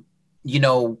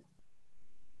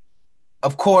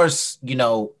 of course,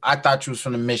 I thought you was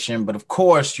from the Mission, but of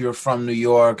course you're from New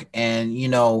York, and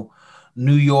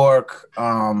New York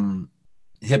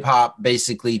hip hop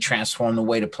basically transformed the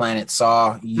way the planet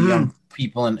saw young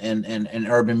people in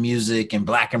urban music and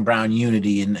Black and brown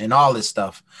unity and all this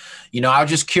stuff. I was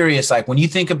just curious, like when you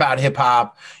think about hip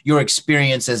hop, your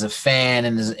experience as a fan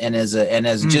and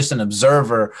as just an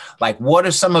observer, like what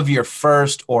are some of your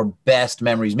first or best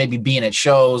memories? Maybe being at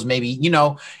shows, maybe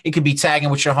it could be tagging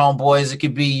with your homeboys, it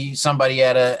could be somebody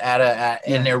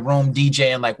in their room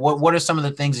DJing. Like what are some of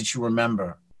the things that you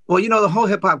remember? Well, the whole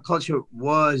hip hop culture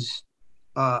was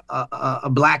a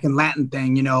Black and Latin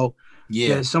thing.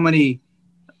 There's so many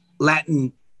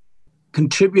Latin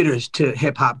contributors to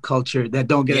hip hop culture that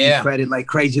don't get any credit, like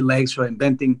Crazy Legs for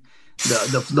inventing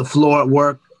the floor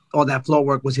work. All that floor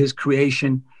work was his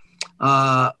creation.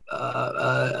 The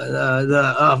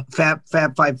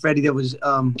Fab Five Freddy, there was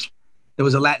a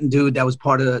Latin dude that was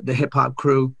part of the hip hop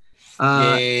crew.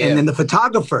 And then the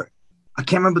photographer, I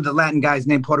can't remember the Latin guy's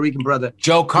name, Puerto Rican brother.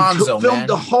 Joe Conzo, filmed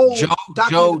the whole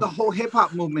documented the whole hip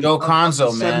hop movement. Joe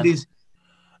Conzo, man. 70s.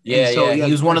 Yeah,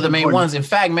 he was one of the main ones. In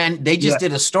fact, man, they just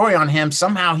did a story on him.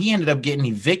 Somehow he ended up getting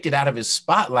evicted out of his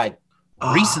spotlight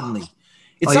recently.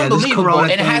 It's unbelievable.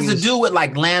 And it has to do with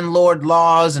like landlord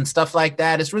laws and stuff like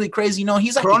that. It's really crazy.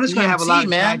 He's like Corona's going to have a lot of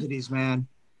tragedies, man.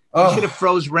 We should have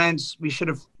froze rents. We should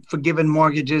have forgiven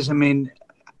mortgages. I mean,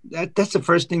 that's the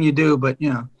first thing you do, but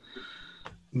you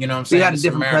know what I'm saying? We had a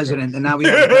different president, and now we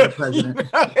have a better president.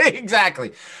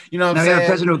 Exactly. You know what I'm saying? We have a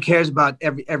president who cares about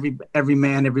every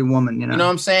man, every woman. You know what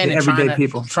I'm saying? The everyday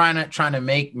people trying to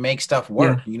make stuff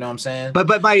work. Yeah. You know what I'm saying?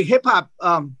 But my hip hop,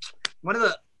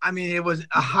 it was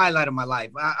a highlight of my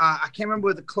life. I can't remember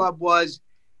what the club was,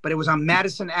 but it was on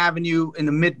Madison Avenue in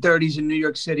the mid-30s in New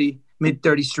York City,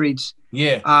 mid-30 streets.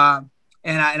 Yeah.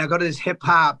 And I go to this hip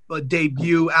hop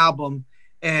debut album,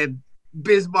 and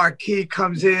Biz Markie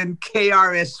comes in,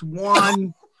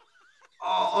 KRS-One,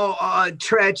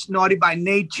 Tretch, Naughty by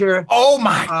Nature. Oh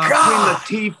my God.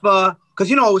 Queen Latifah.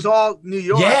 Because, it was all New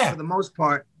York for the most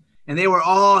part. And they were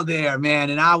all there, man.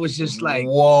 And I was just like,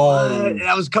 whoa. What? And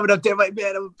I was coming up there like,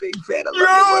 man, I'm a big fan of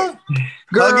Girl,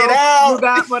 hug it out. You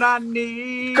got what I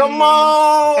need. Come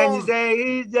on. And you say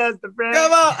he's just a friend.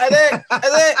 Come on. I think.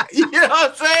 You know what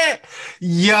I'm saying?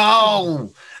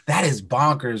 Yo, that is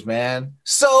bonkers, man.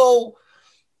 So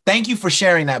thank you for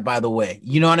sharing that, by the way.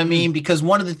 You know what I mean? Because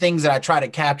one of the things that I try to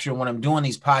capture when I'm doing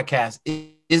these podcasts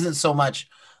isn't so much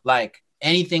like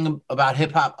anything about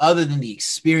hip hop other than the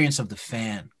experience of the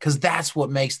fan, because that's what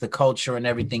makes the culture and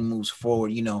everything moves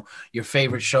forward. Your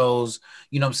favorite shows,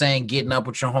 you know what I'm saying, getting up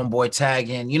with your homeboy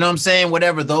tagging, you know what I'm saying,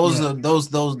 whatever.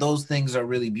 Those things are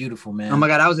really beautiful, man. Oh my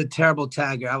God, I was a terrible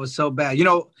tagger. I was so bad.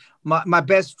 My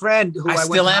best friend who I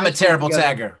still am a terrible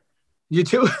tagger. You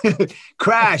too?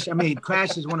 Crash.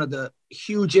 Crash is one of the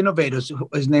huge innovators.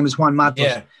 His name is Juan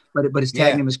Matos, but his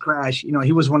tag name is Crash.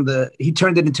 He was he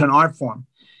turned it into an art form.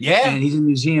 Yeah. And he's in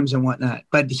museums and whatnot.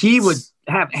 But he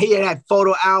had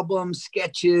photo albums,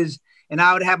 sketches, And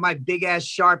I would have my big ass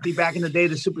Sharpie back in the day,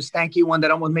 the super stanky one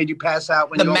that almost made you pass out.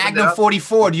 When the Magnum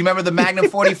 44. Do you remember the Magnum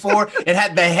 44? It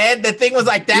had the head. The thing was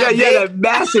like that. Yeah, that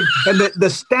massive. And the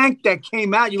stank that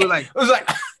came out, you were like, it was like,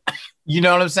 you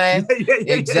know what I'm saying? Yeah.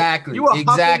 Exactly. You were huffing.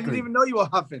 Exactly. You didn't even know you were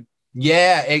huffing.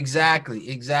 Yeah,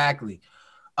 exactly.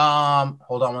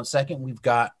 Hold on one second. We've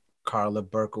got Carla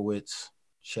Berkowitz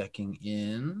checking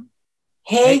in.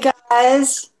 Hey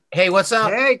guys. Hey, what's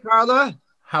up? Hey, Carla.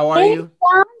 How are you?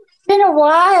 It's been a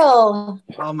while.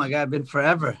 Oh my God, been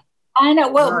forever. I know.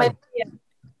 Well, Right.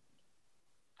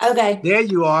 okay. There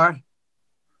you are.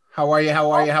 How are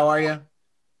you?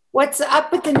 What's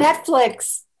up with the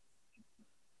Netflix,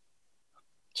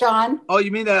 John? Oh,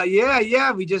 you mean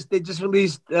yeah. They just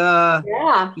released.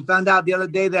 Yeah. We found out the other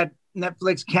day that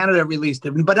Netflix Canada released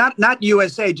it, but not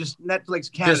USA, just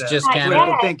Netflix Canada. Just Not Canada.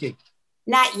 yet. Thinking.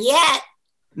 Not yet.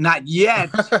 Not yet.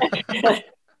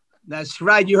 That's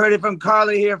right. You heard it from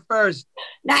Carla here first.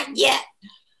 Not yet.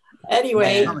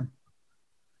 Anyway,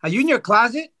 Are you in your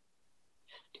closet?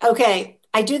 okay.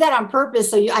 I do that on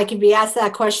purpose so I can be asked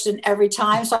that question every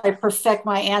time, so I perfect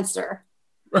my answer.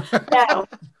 No,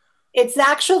 it's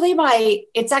actually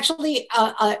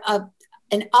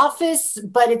an office,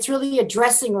 but it's really a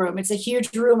dressing room. It's a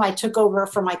huge room I took over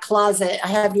for my closet. I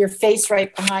have your face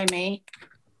right behind me.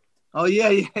 Oh yeah.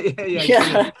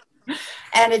 Yeah.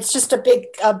 And it's just a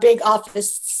big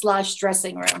office /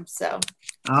 dressing room. So.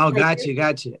 Oh,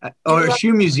 gotcha. Or a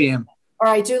shoe museum. Or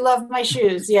I do love my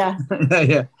shoes. Yeah.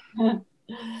 Yeah.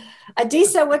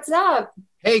 Adisa, what's up?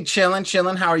 Hey, chilling.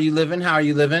 How are you living?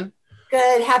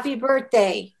 Good. Happy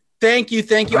birthday. Thank you.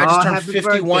 I just Oh, turned happy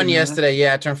 51 birthday, yesterday.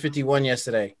 Yeah, I turned 51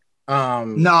 yesterday.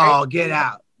 No, get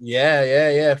out.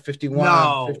 Yeah. 51.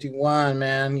 No. 51,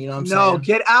 man. You know what I'm No, saying?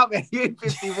 get out, man. You're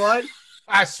 51.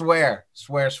 I swear.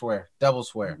 Double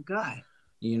swear. Oh, God.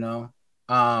 You know?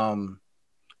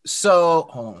 So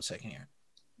hold on a second here.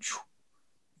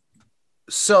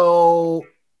 So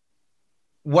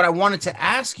what I wanted to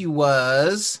ask you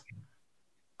was,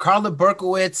 Carla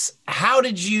Berkowitz, how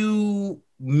did you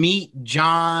meet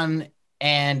John?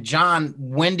 And John,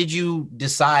 when did you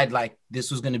decide like this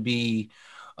was going to be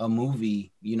a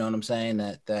movie? You know what I'm saying?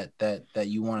 That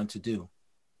you wanted to do.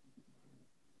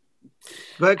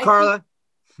 Go ahead, Carla.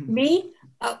 Me?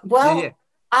 Yeah.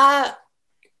 I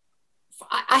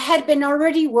had been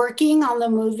already working on the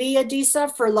movie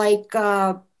Adisa for like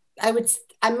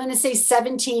I'm going to say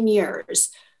 17 years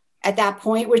at that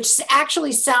point, which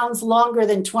actually sounds longer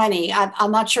than 20.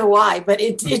 I'm not sure why, but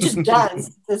it just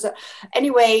does.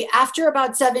 Anyway, after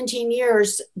about 17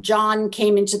 years, John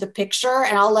came into the picture,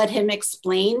 and I'll let him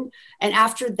explain. And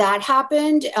after that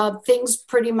happened, things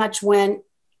pretty much went,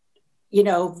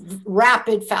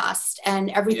 rapid fast, and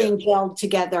everything gelled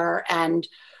together, and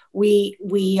we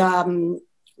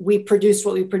produced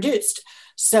what we produced.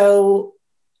 So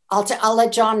I'll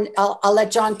let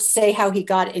John say how he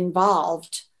got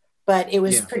involved, but it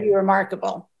was pretty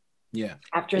remarkable. Yeah.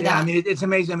 After that, I mean, it's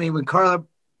amazing. I mean, when Carla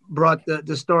brought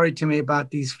the story to me about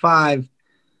these 5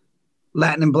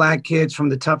 Latin and Black kids from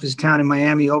the toughest town in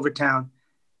Miami, Overtown,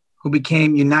 who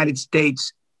became United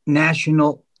States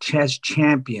national chess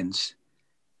champions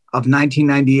of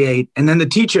 1998, and then the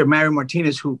teacher Mary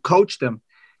Martinez, who coached them,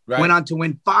 went on to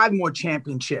win 5 more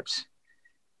championships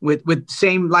with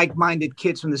same like-minded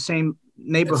kids from the same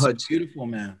neighborhoods. That's beautiful,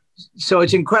 man. So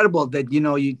it's incredible that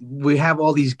we have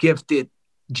all these gifted,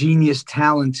 genius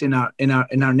talents in our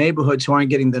neighborhoods who aren't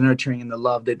getting the nurturing and the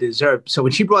love they deserve. So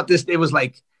when she brought this, it was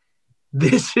like,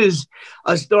 this is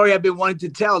a story I've been wanting to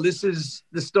tell. This is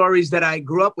the stories that I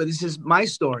grew up with. This is my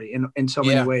story in so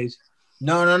many ways.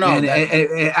 No. And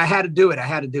I had to do it.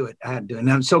 And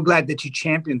I'm so glad that you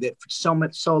championed it for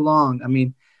so long. I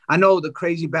mean, I know the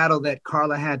crazy battle that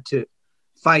Carla had to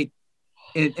fight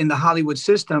in the Hollywood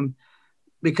system,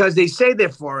 because they say they're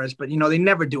for us, but they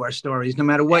never do our stories, no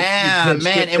matter what. Yeah,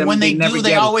 man. And when they do,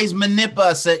 they always manip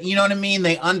us. You know what I mean?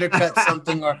 They undercut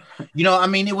something, or I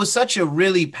mean, it was such a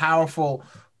really powerful,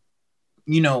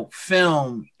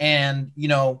 film, and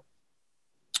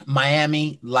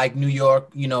Miami, like New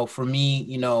York, for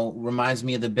me, reminds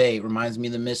me of the Bay, reminds me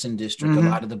of the Mission District, a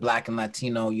lot of the Black and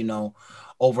Latino,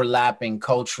 overlapping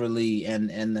culturally, and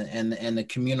the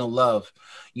communal love,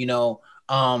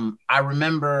 I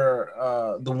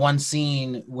remember the one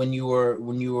scene when you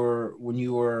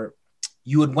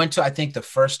had went to, I think, the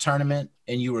first tournament,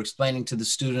 and you were explaining to the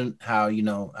student how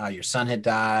how your son had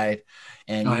died,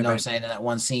 and what I'm saying, in that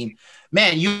one scene,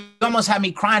 man, you almost had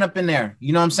me crying up in there.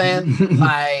 You know what I'm saying?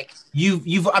 Like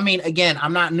you've I mean, again,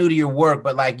 I'm not new to your work,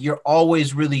 but like you're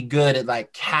always really good at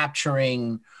like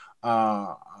capturing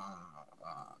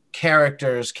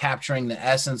characters, capturing the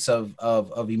essence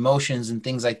of emotions and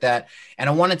things like that. And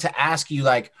I wanted to ask you,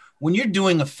 like, when you're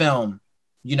doing a film,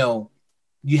 you know,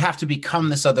 you have to become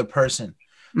this other person.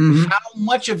 Mm-hmm. How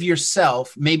much of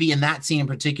yourself, maybe in that scene in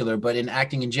particular, but in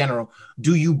acting in general,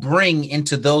 do you bring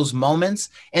into those moments?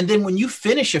 And then when you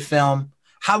finish a film,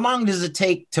 how long does it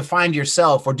take to find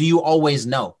yourself, or do you always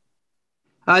know?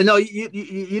 No,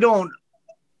 you don't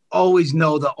always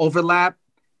know the overlap,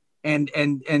 and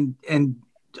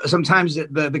sometimes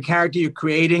the character you're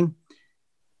creating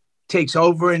takes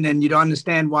over, and then you don't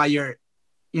understand why you're,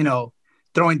 you know,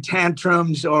 throwing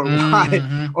tantrums, or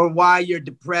why you're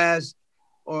depressed,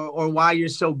 or why you're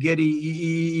so giddy.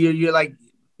 You're like,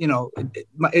 you know,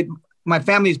 my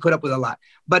family's put up with a lot,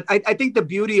 but I think the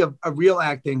beauty of real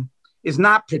acting is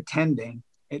not pretending.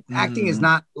 Acting is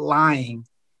not lying.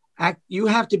 You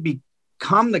have to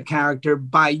become the character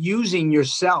by using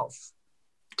yourself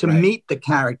to meet the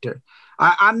character.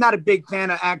 I'm not a big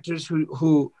fan of actors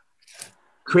who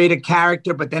create a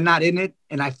character, but they're not in it.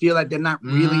 And I feel like they're not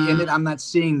really in it. I'm not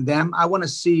seeing them. I want to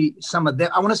see some of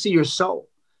them. I want to see your soul.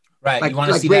 Right. Like, you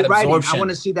want to see great that writing. absorption. I want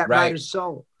to see that writer's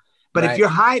soul. But if you're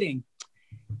hiding,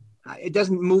 it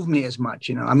doesn't move me as much.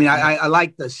 You know, I mean, I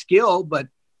like the skill, but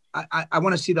I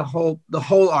want to see the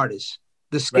whole artist,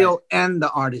 the skill and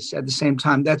the artist at the same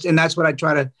time. That's what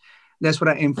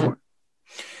I aim for.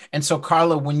 And so,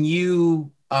 Carla, when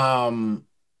you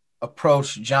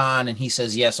approach John and he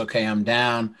says, yes, okay, I'm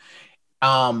down.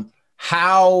 My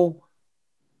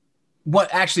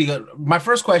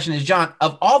first question is, John,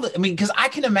 because I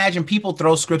can imagine people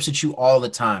throw scripts at you all the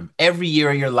time. Every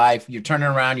year of your life, you're turning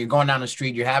around, you're going down the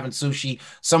street, you're having sushi,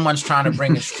 someone's trying to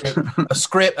bring a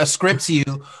script to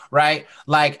you, right?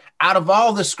 Like, out of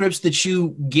all the scripts that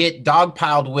you get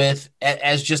dogpiled with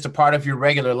as just a part of your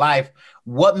regular life,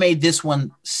 what made this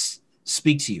one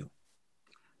speak to you?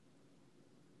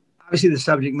 Obviously the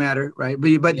subject matter, right?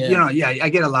 But you know, I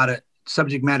get a lot of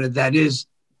subject matter that is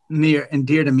near and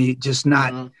dear to me, just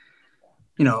not,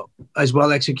 you know, as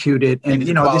well executed. And,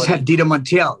 you know, this had Dita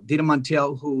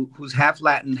Montiel, who's half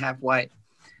Latin, half white,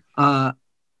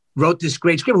 wrote this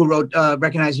great script, who wrote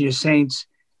Recognizing Your Saints.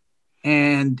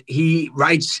 And he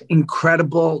writes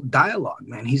incredible dialogue,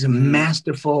 man. He's a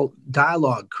masterful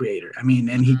dialogue creator. I mean,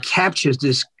 and he captures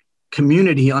this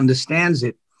community, he understands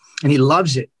it, and he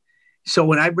loves it. So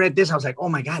when I read this, I was like, oh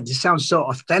my God, this sounds so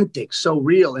authentic, so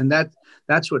real. And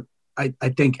that's what I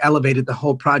think elevated the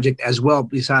whole project as well,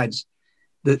 besides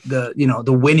the you know,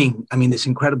 the winning. I mean, this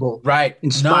incredible,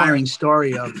 inspiring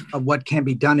story of what can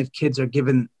be done if kids are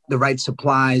given the right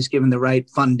supplies, given the right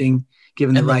funding,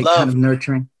 given the right kind of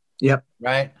nurturing. Yep.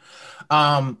 Right.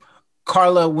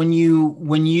 Carla, when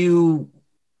you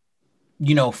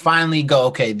know, finally go,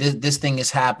 okay, this thing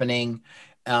is happening.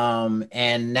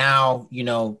 And now, you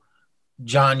know,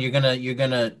 John, you're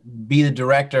gonna be the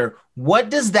director. What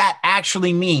does that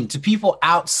actually mean to people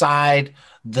outside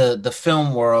the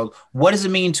film world? What does it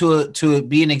mean to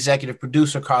be an executive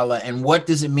producer, Carla? And what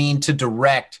does it mean to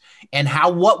direct? And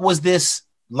what was this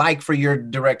like for your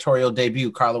directorial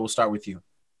debut? Carla, we'll start with you.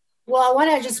 Well, I want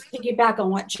to just piggyback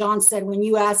on what John said when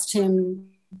you asked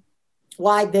him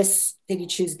why did he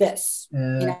choose this? You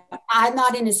know, I'm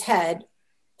not in his head.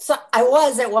 So I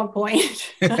was at one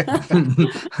point, or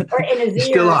in his ear.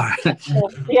 Still are.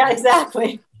 Yeah,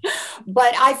 exactly.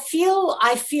 But I feel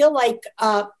like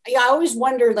I always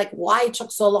wondered, like, why it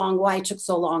took so long,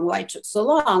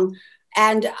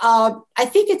 and I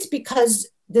think it's because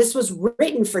this was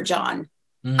written for John.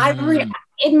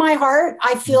 In my heart,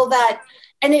 I feel that,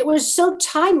 and it was so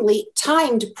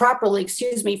timed properly,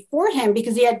 for him,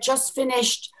 because he had just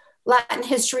finished Latin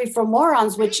History for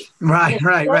Morons, which right.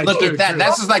 Look at that.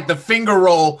 That's just like the finger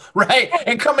roll, right?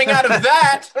 And coming out of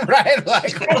that, right?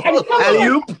 Like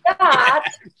that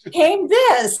came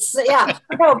this, yeah.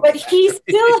 No, but he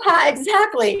still had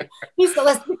exactly. He still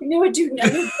has new.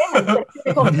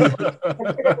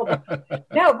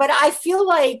 No, but I feel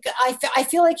like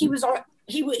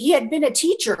he had been a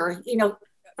teacher, you know,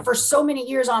 for so many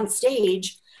years on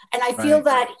stage. And I feel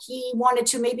that he wanted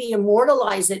to maybe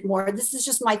immortalize it more. This is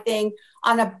just my thing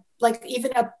on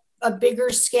even a bigger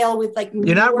scale with like.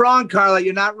 You're not wrong, Carla.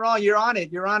 You're not wrong. You're on it.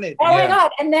 Oh my God.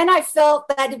 And then I felt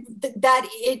that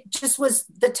it just was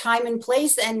the time and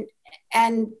place, and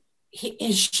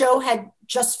his show had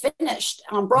just finished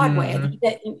on Broadway.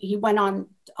 He went on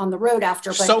the road after.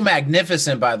 But so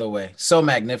magnificent, by the way. So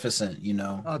magnificent, you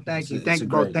know. Oh, thank you. Thank you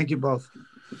both. Thank you both.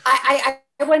 I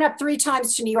went up 3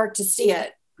 times to New York to see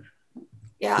it.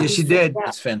 Yeah, yes, you did.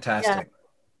 It's fantastic. Yeah.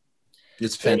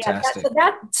 It's fantastic.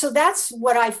 So that's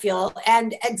what I feel.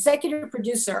 And executive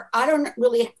producer, I don't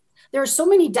really there are so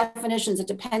many definitions. It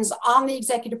depends on the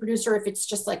executive producer if it's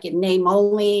just like in name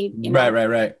only, you know,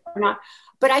 right, or not.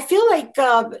 But I feel like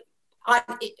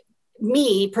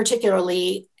me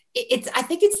particularly, I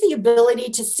think it's the ability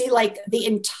to see like the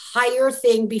entire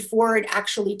thing before it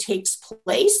actually takes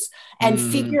place and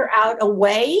figure out a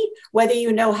way, whether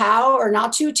you know how or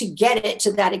not to get it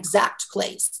to that exact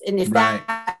place. And if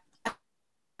that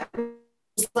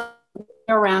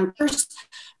around first,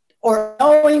 or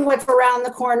knowing what's around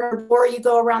the corner before you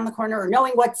go around the corner, or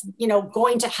knowing what's, you know,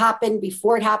 going to happen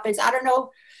before it happens. I don't know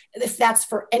if that's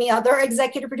for any other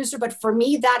executive producer, but for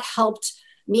me, that helped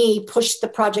me push the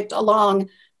project along,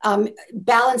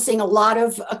 balancing a lot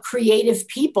of creative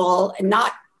people and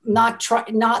not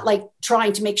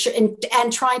trying to make sure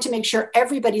and trying to make sure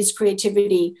everybody's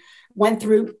creativity went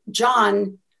through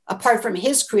John apart from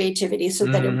his creativity, so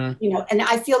that it, you know, and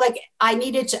I feel like I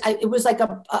needed to, it was like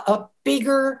a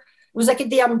bigger, it was like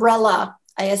the umbrella,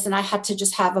 I guess, and I had to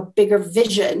just have a bigger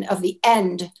vision of the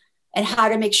end and how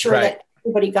to make sure that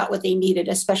everybody got what they needed,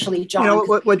 especially John. You know,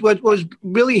 what was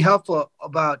really helpful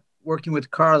about working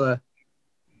with Carla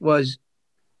was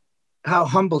how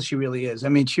humble she really is. I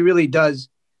mean, she really does,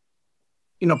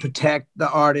 you know, protect the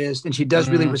artist, and she does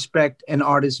really respect an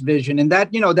artist's vision. And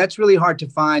that, you know, that's really hard to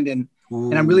find. And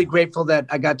I'm really grateful that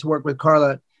I got to work with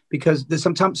Carla, because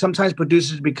sometimes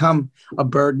producers become a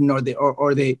burden, or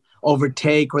they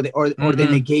overtake, or they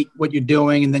negate what you're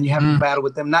doing, and then you have to battle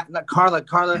with them. Not Carla.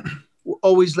 Carla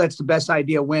always lets the best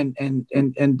idea win, and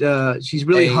she's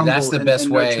really humble. That's the best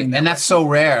way, and that's so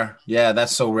rare. Yeah,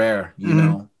 that's so rare. You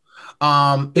know,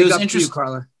 it was interesting,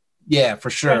 Carla. Yeah, for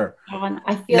sure.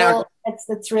 I feel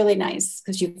that's really nice,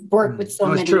 because you've worked with so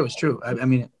many. It's true. I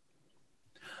mean.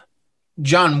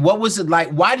 John, what was it like?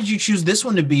 Why did you choose this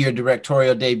one to be your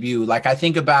directorial debut? Like, I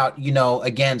think about, you know,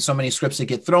 again, so many scripts that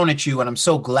get thrown at you, and I'm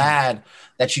so glad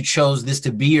that you chose this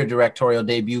to be your directorial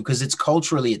debut, because it's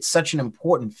culturally, it's such an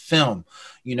important film,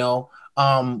 you know.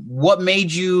 What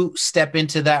made you step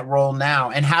into that role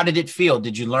now, and how did it feel?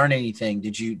 Did you learn anything?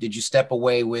 Did you step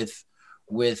away with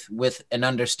an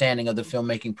understanding of the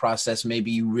filmmaking process? Maybe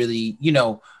you really, you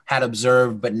know, had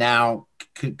observed, but now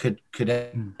could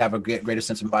have a greater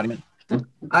sense of embodiment?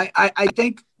 I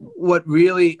think what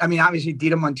really, I mean, obviously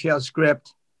Dita Montiel's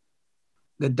script,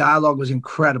 the dialogue was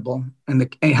incredible,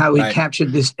 and how he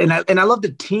captured this, and I love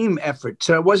the team effort.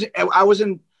 So I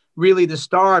wasn't really the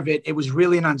star of it. It was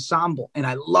really an ensemble, and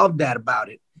I love that about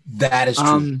it. That is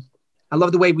true. I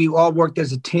love the way we all worked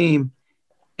as a team.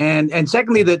 And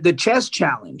secondly, the chess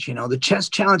challenge, you know, the chess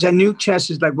challenge. I knew chess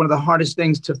is like one of the hardest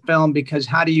things to film, because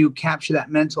how do you capture that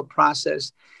mental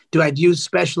process? Do I use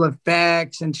special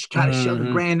effects and try to show the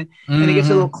brain? And it gets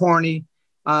a little corny,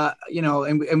 you know,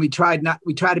 and we try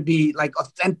to be like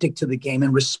authentic to the game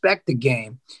and respect the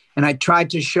game. And I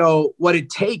tried to show what it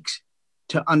takes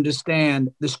to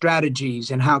understand the strategies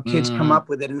and how kids come up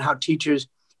with it and how teachers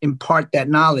impart that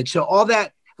knowledge. So all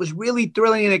that was really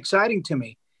thrilling and exciting to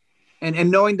me.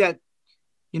 And knowing that,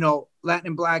 you know, Latin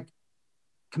and Black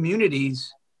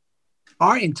communities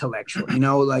are intellectual, you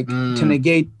know, like to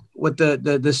negate what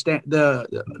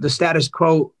the status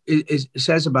quo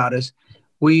says about us.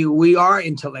 We are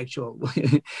intellectual,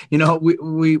 you know,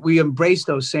 we embrace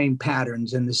those same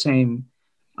patterns and the same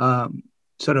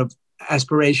sort of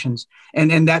aspirations.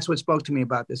 And that's what spoke to me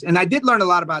about this. And I did learn a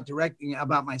lot about directing,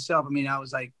 about myself. I mean, I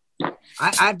was like,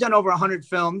 I've done over 100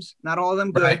 films, not all of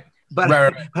them good, but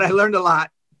I learned a lot.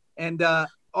 And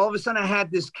all of a sudden I had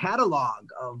this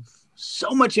catalog of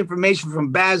so much information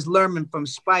from Baz Luhrmann, from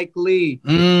Spike Lee,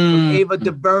 from Ava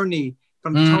DuVernay,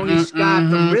 from Tony Scott,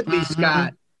 from Ridley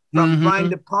Scott, from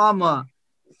Brian De Palma,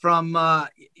 from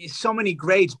so many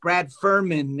greats, Brad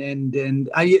Furman, and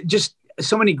I just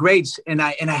so many greats. And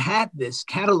I had this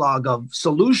catalog of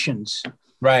solutions,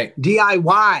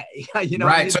 DIY, you know,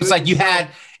 right. So it's like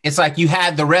you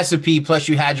had the recipe, plus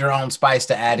you had your own spice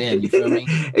to add in. You feel me?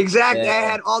 Exactly. Yeah, I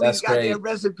had all these goddamn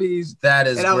recipes. That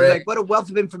is, and I was like, what a wealth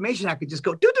of information. I could just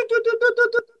go do,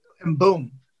 and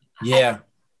boom. Yeah.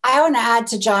 I want to add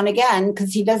to John again,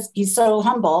 because he's so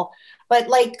humble, but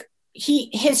like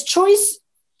his choice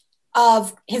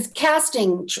of his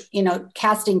casting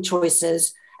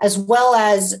choices, as well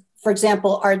as, for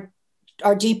example, our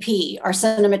DP, our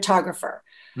cinematographer,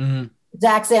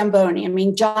 Zach Zamboni. I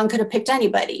mean, John could have picked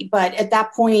anybody, but at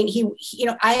that point, he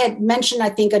I had mentioned, I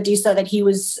think, Adisa, that he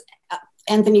was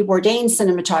Anthony Bourdain's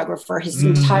cinematographer his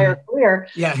entire career.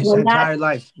 Yeah, his entire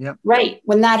life. Yep. Right.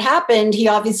 When that happened, he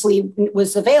obviously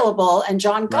was available, and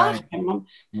John got him.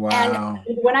 Wow.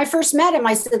 And when I first met him,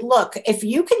 I said, look, if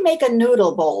you can make a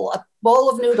bowl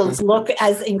of noodles look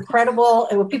as incredible,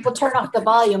 and when people turn off the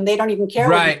volume, they don't even care.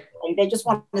 Right. necessarily. They just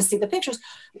want to see the pictures.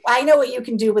 I know what you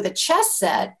can do with a chess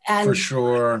set. And for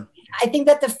sure. I think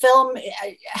that the film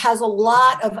has a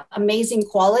lot of amazing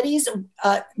qualities,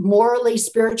 morally,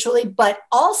 spiritually, but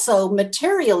also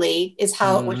materially is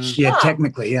how it was shot. Yeah,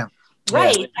 technically, yeah.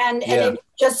 Right. Yeah. And it's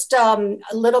just a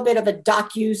little bit of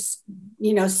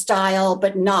a style,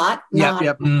 but not.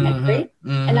 Yep.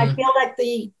 And I feel like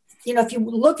if you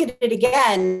look at it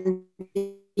again,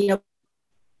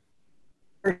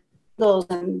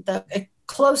 and the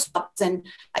close-ups, and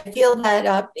I feel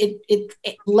that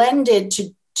it lended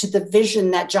to the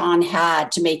vision that John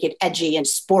had to make it edgy and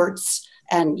sports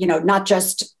and, not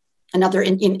just another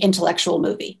intellectual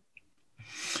movie.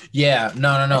 Yeah,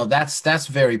 no. That's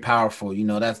very powerful.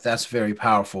 That's very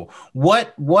powerful.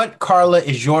 What Carla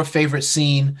is your favorite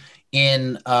scene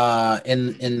in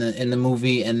the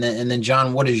movie, and then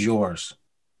John, what is yours?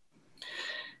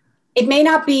 It may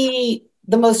not be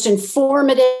the most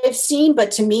informative scene,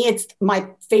 but to me, it's my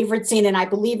favorite scene, and I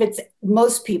believe it's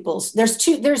most people's. There's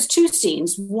two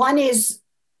scenes. One is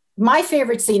my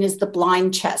favorite scene is the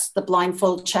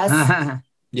blindfold chess.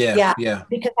 Yeah.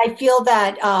 Because I feel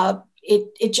that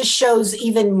it just shows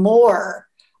even more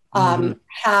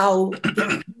how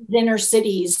the inner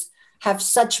cities have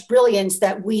such brilliance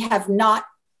that we have not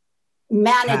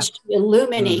managed to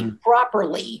illuminate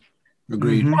properly.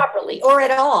 Agreed. Properly or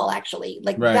at all, actually.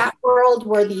 Like that world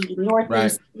where the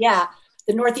Northeast, the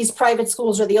Northeast private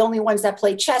schools are the only ones that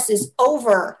play chess is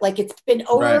over. Like it's been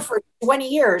over for 20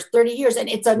 years, 30 years, and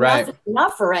it's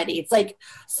enough already. It's like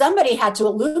somebody had to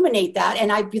illuminate that.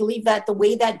 And I believe that the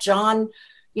way that John,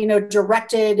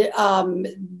 directed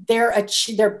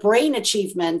their brain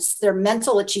achievements, their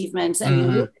mental achievements, and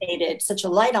illuminated such a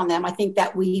light on them, I think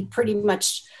that we pretty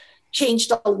much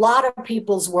changed a lot of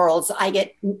people's worlds. I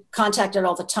get contacted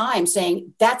all the time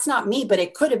saying, that's not me, but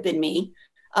it could have been me.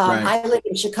 I live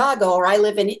in Chicago, or I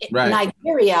live in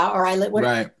Nigeria, or I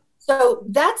live. So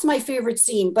that's my favorite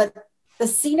scene. But the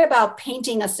scene about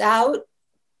painting us out,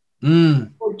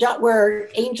 where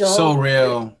Angel. So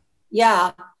real.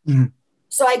 Yeah.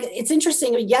 So it's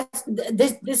interesting. Yes,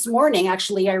 this morning,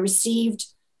 actually, I received,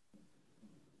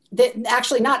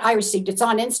 it's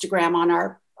on Instagram on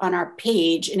our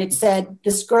page, and it said,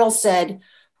 this girl said,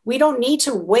 we don't need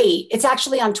to wait. It's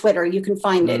actually on Twitter. You can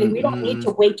find it. And we don't need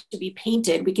to wait to be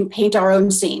painted. We can paint our own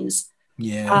scenes.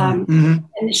 Yeah. And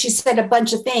she said a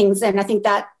bunch of things. And I think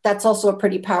that's also a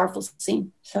pretty powerful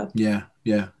scene. So yeah.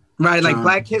 Right. Like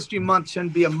Black History Month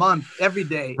shouldn't be a month every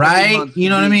day. Right. Every month You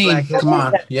know what I mean? Come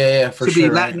on. Yeah, for sure. Should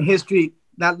be Latin history,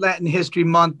 not Latin History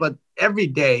Month, but every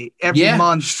day, every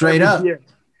month. Straight up. Year.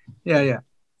 Yeah.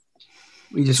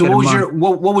 We just so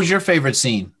what was your favorite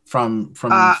scene from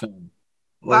the film?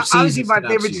 Well, obviously my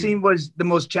favorite scene was the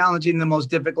most challenging, the most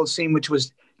difficult scene, which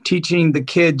was teaching the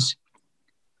kids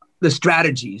the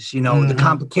strategies, the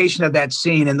complication of that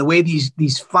scene, and the way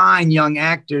these fine young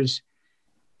actors,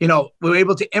 were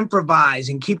able to improvise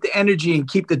and keep the energy and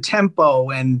keep the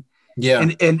tempo, and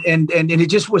it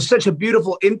just was such a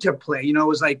beautiful interplay. It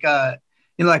was like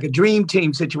like a dream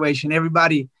team situation.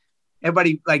 Everybody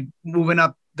like moving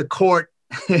up the court,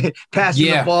 passing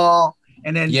the ball,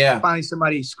 and then finally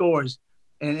somebody scores.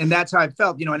 And that's how I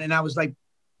felt, and I was like,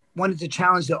 wanted to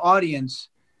challenge the audience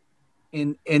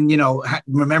in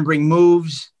remembering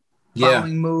moves,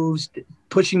 following moves,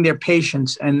 pushing their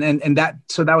patience. And that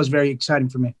was very exciting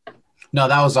for me. No,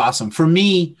 that was awesome for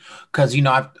me. Cause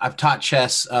I've taught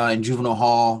chess in juvenile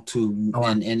hall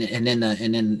and then in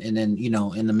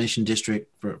the Mission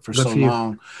District for so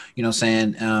long,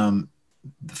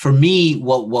 for me,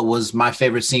 what was my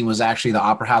favorite scene was actually the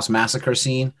Opera House Massacre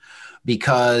scene,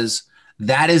 because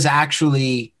that is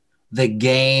actually the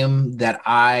game that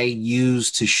I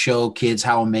use to show kids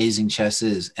how amazing chess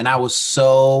is. And I was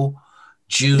so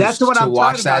juiced to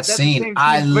watch that scene.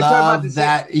 I love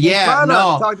that. Yeah,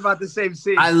 no. Talked about the same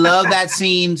scene. I love that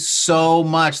scene so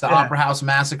much. The Opera House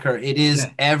Massacre. It is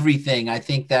everything. I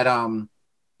think that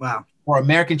for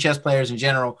American chess players in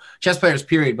general, chess players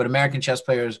period, but American chess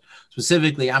players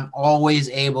specifically, I'm always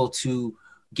able to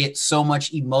get so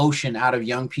much emotion out of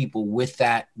young people with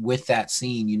that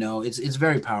scene. It's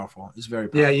very powerful. It's very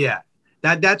powerful. Yeah.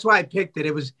 That's why I picked it.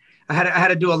 It was I had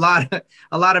to do a lot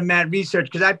of mad research,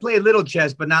 because I play a little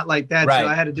chess, but not like that. Right. So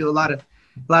I had to do a lot of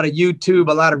YouTube,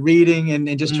 a lot of reading,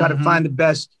 and just try to find the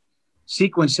best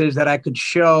sequences that I could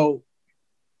show,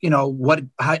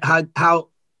 how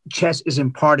chess is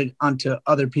imparted onto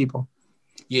other people.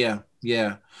 Yeah.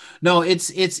 No,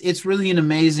 it's really an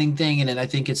amazing thing. And I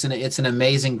think it's an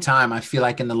amazing time. I feel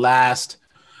like in the last,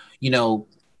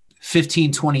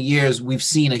 15, 20 years, we've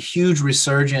seen a huge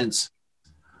resurgence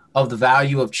of the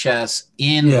value of chess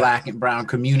in Black and brown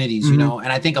communities, you know,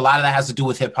 and I think a lot of that has to do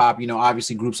with hip hop, you know,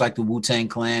 obviously groups like the Wu-Tang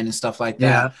Clan and stuff like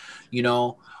that, you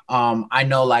know. I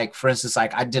know, like, for instance,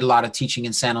 like I did a lot of teaching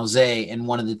in San Jose, and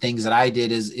one of the things that I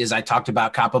did is I talked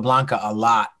about Capablanca a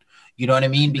lot. You know what I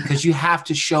mean? Because you have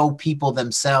to show people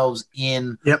themselves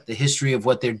in the history of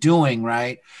what they're doing,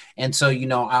 right? And so, you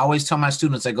know, I always tell my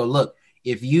students, I go, look,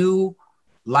 if you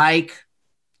like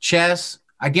chess,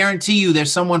 I guarantee you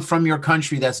there's someone from your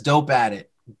country that's dope at it.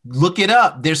 Look it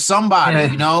up. There's somebody,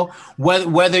 you know,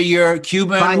 whether you're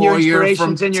Cuban or you're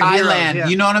from Thailand,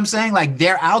 you know what I'm saying? Like,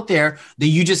 they're out there that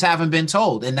you just haven't been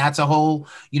told. And that's a whole,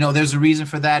 you know, there's a reason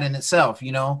for that in itself,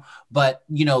 you know. But,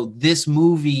 you know, this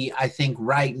movie, I think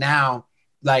right now,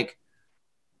 like,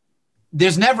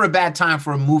 there's never a bad time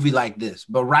for a movie like this,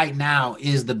 but right now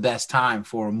is the best time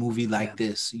for a movie like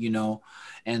this, you know.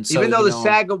 And so, even though the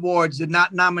SAG Awards did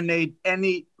not nominate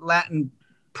any Latin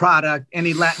product,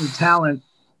 any Latin talent,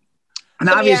 and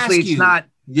obviously it's not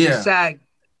the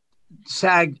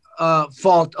SAG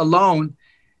fault alone.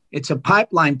 It's a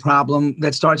pipeline problem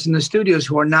that starts in the studios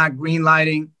who are not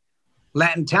greenlighting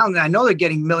Latin talent. And I know they're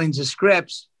getting millions of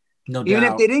scripts. No doubt. Even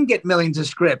if they didn't get millions of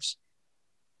scripts.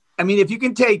 I mean, if you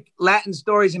can take Latin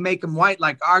stories and make them white,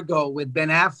 like Argo with Ben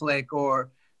Affleck, or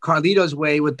Carlito's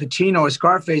Way with Pacino, or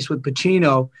Scarface with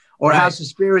Pacino, or House of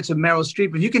Spirits of Meryl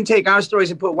Streep. If you can take our stories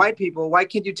and put white people, why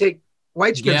can't you take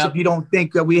white scripts if you don't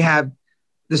think that we have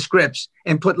the scripts,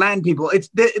 and put Latin people? It's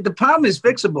the problem is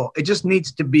fixable. It just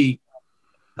needs to be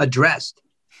addressed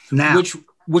now.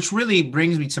 Which really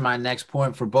brings me to my next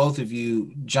point for both of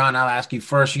you. John, I'll ask you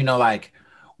first. You know, like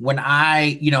when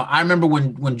I remember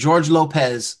when George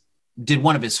Lopez did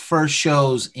one of his first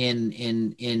shows in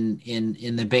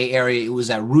the Bay Area. It was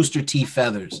at Rooster T.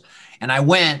 Feathers, and I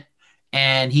went.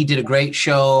 And he did a great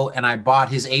show, and I bought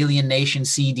his Alien Nation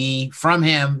CD from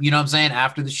him, you know what I'm saying,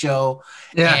 after the show.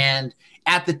 Yeah. And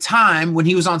at the time when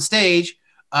he was on stage,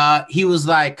 he was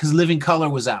like, because Living Color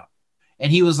was out. And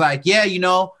he was like, yeah, you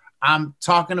know, I'm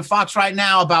talking to Fox right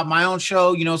now about my own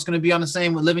show. You know, it's going to be on the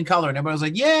same with Living Color. And everybody was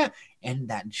like, yeah. And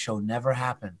that show never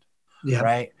happened. Yeah.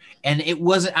 Right. And it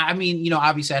wasn't, I mean, you know,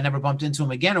 obviously I never bumped into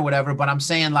him again or whatever, but I'm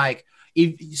saying, like,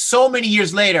 so many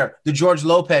years later, the George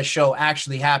Lopez show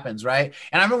actually happens, right?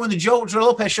 And I remember when the George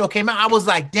Lopez show came out, I was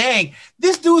like, dang,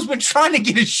 this dude's been trying to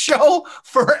get a show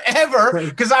forever,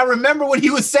 because I remember when he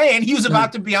was saying he was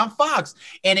about to be on Fox,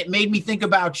 and it made me think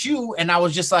about you, and I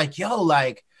was just like, yo,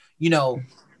 like, you know,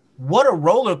 what a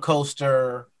roller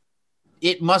coaster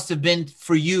it must have been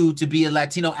for you to be a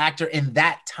Latino actor in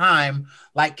that time.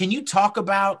 Like, can you talk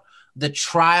about the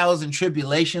trials and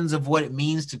tribulations of what it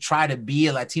means to try to be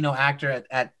a Latino actor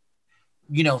at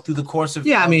you know, through the course of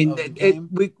I mean,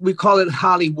 we call it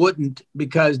Hollywouldn't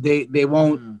because they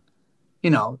won't, you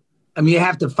know, I mean, you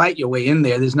have to fight your way in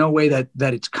there. There's no way that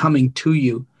it's coming to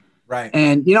you. Right.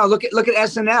 And, you know, look at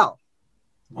SNL.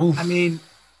 Oof. I mean,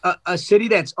 a city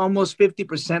that's almost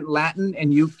 50% Latin,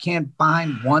 and you can't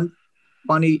find one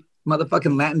funny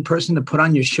motherfucking Latin person to put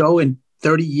on your show in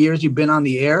 30 years you've been on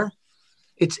the air.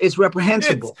 It's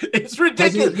reprehensible. It's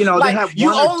ridiculous. You know, like, they have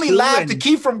you only laugh to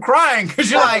keep from crying because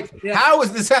you're like, how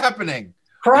is this happening?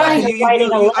 Crying.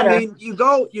 I mean, you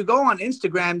go on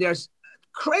Instagram. There's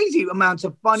crazy amounts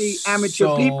of funny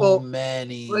amateur people.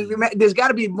 Many. There's got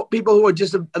to be people who are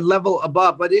just a level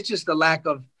above, but it's just a lack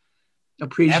of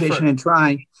appreciation and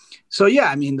trying. So yeah,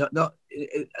 I mean,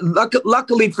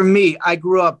 luckily for me, I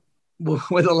grew up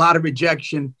with a lot of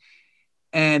rejection,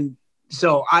 and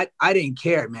so I didn't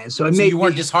care, man. So it made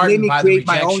me create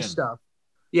my own stuff.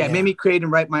 Yeah, it made me create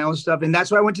and write my own stuff. And that's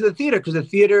why I went to the theater, because the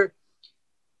theater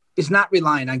is not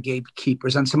relying on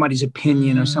gatekeepers, on somebody's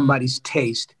opinion or somebody's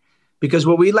taste. Because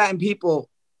where we Latin people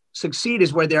succeed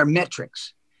is where there are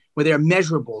metrics, where there are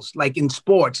measurables, like in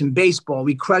sports and baseball,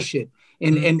 we crush it.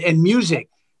 In music,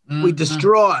 we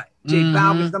destroy. J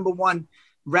Balvin's #1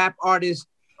 rap artist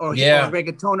or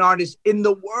reggaeton artist in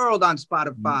the world on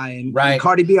Spotify, and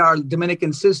Cardi B, our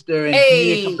Dominican sister, and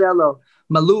Camila Cabello,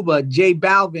 Maluba, J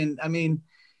Balvin. I mean,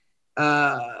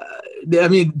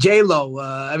 J Lo.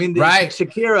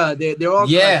 Shakira. They're all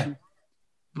crushing.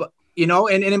 But you know,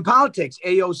 and in politics,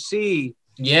 AOC,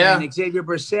 and Xavier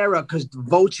Becerra, because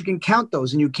votes you can count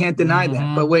those, and you can't deny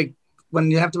that. But wait,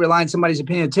 when you have to rely on somebody's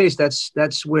opinion and taste,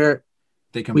 that's where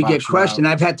we get crushed. And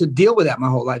I've had to deal with that my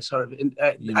whole life. Sort of,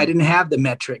 I didn't have the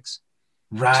metrics,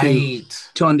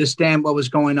 to understand what was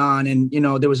going on. And you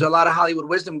know, there was a lot of Hollywood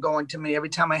wisdom going to me every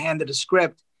time I handed a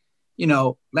script. You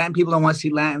know, Latin people don't want to see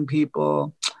Latin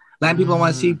people. Latin people don't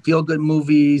want to see feel-good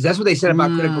movies. That's what they said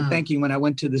about critical thinking when I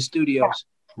went to the studios.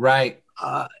 Right.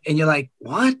 And you're like,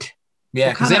 what?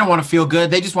 Yeah, because they don't want to feel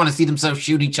good. They just want to see themselves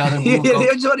shoot each other. They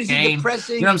just want to see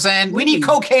depressing. You know what I'm saying? We need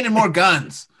cocaine and more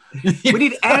guns. We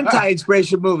need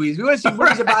anti-inspiration movies. We want to see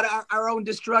movies about our own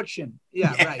destruction.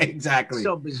 Yeah, right. Exactly.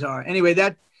 So bizarre. Anyway,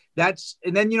 that's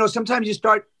and then sometimes you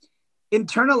start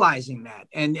internalizing that,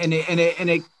 and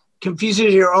it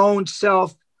confuses your own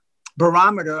self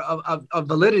barometer of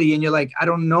validity, and you're like, I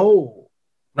don't know.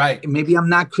 Right. Maybe I'm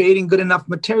not creating good enough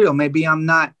material. Maybe I'm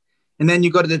not. And then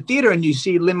you go to the theater and you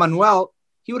see Lin-Manuel.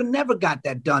 He would have never got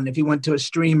that done if he went to a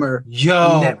streamer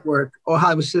network or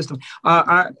Hollywood system.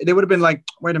 They would have been like,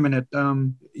 wait a minute.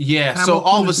 So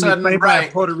all of a sudden, by right?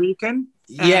 a Puerto Rican.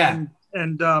 And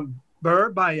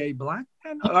Burr by a black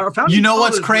man. You know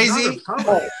what's crazy?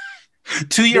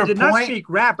 To your point, not speak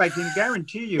rap. I can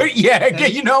guarantee you.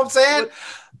 You know what I'm saying?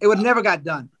 It would never got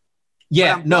done.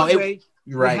 Yeah, no,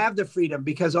 you're right. You have the freedom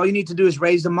because all you need to do is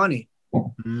raise the money.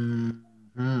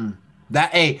 Mm-hmm.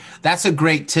 That's a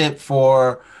great tip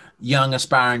for young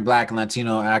aspiring Black and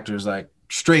Latino actors. Like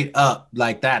straight up,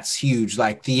 like that's huge.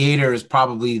 Like theater is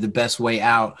probably the best way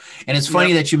out. And it's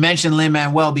funny that you mentioned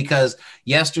Lin-Manuel because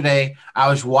yesterday I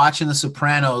was watching The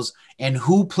Sopranos and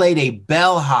who played a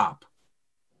bellhop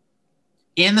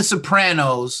in The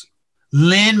Sopranos?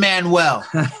 Lin-Manuel.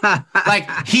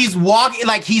 Like he's walking,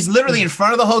 like he's literally in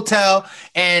front of the hotel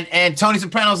and Tony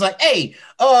Soprano's like, hey,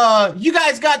 you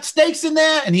guys got steaks in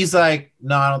there? And he's like,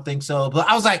 no, I don't think so. But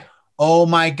I was like, oh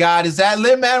my God, is that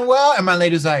Lin-Manuel? And my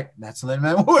lady's like, that's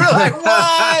Lin-Manuel. We're like,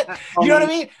 what? You know what I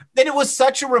mean? Then it was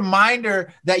such a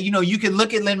reminder that, you could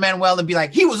look at Lin-Manuel and be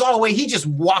like, he was all the way, he just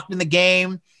walked in the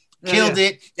game, killed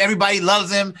it. Everybody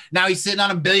loves him. Now he's sitting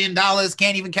on $1 billion,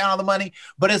 can't even count all the money.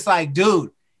 But it's like,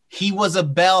 dude, he was a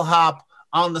bellhop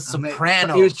on The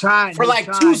Sopranos. He was trying for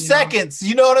like 2 seconds.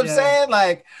 You know what I'm saying?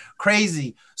 Like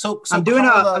crazy. So I'm doing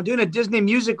a Disney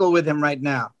musical with him right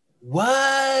now.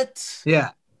 What? Yeah.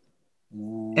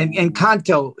 And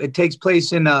Encanto. It takes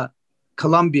place in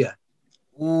Colombia.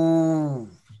 Ooh.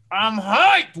 I'm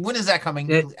hyped. When is that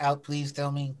coming out? Please tell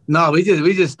me. No, we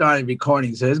just started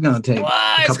recording, so it's gonna take.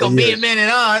 What? It's gonna be a minute,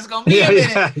 huh? It's gonna be a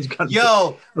minute.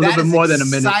 Yo, a little bit more than a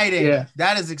minute. Yeah,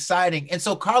 that is exciting. And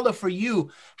so, Carla, for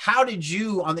you, how did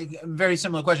you? On the very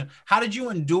similar question, how did you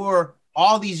endure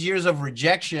all these years of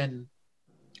rejection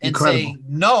and say,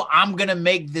 no, I'm gonna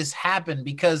make this happen?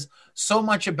 Because so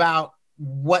much about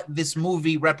what this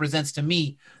movie represents to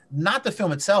me. Not the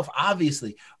film itself,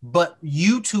 obviously, but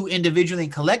you two individually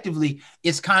and collectively,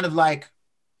 it's kind of like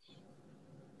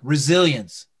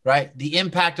resilience, right? The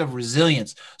impact of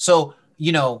resilience. So,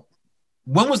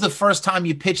 when was the first time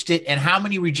you pitched it and how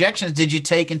many rejections did you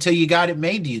take until you got it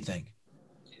made, do you think?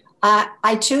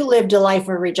 I too lived a life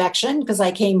of rejection because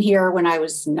I came here when I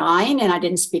was 9 and I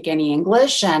didn't speak any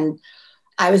English and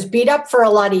I was beat up for a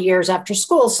lot of years after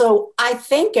school. So I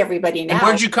thank everybody now. And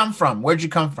where'd you come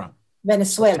from?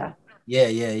 Venezuela.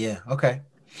 Yeah. Okay.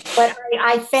 But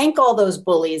I thank all those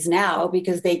bullies now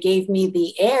because they gave me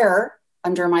the air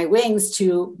under my wings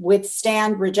to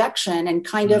withstand rejection. And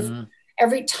kind of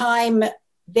every time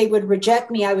they would reject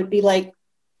me, I would be like,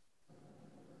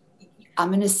 I'm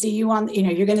going to see you on,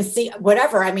 you're going to see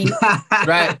whatever. I mean,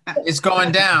 right. It's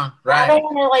going down. Right. I don't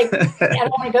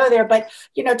want to go there, but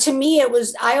to me,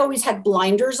 I always had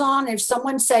blinders on. If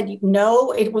someone said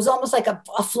no, it was almost like a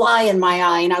fly in my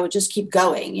eye and I would just keep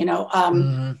going,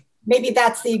 maybe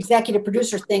that's the executive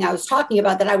producer thing I was talking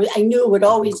about that I knew would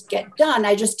always get done.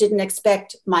 I just didn't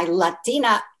expect my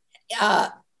Latina,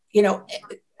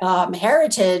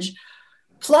 heritage.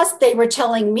 Plus, they were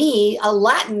telling me, a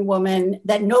Latin woman,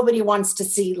 that nobody wants to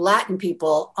see Latin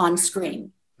people on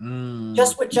screen.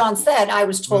 Just what John said, I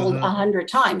was told 100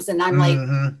 times. And I'm like,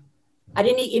 I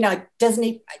didn't,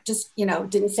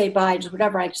 didn't say bye, just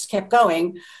whatever. I just kept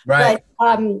going. Right.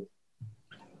 But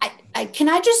can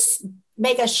I just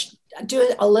make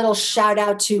do a little shout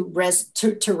out to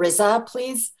Riza,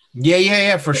 please?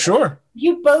 Yeah, for sure.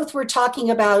 You both were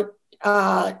talking about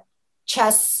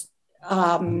chess.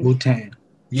 Wu-Tang.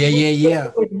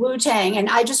 Yeah. With Wu-Tang. And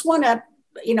I just want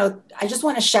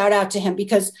to shout out to him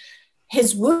because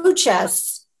his Wu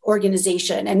Chess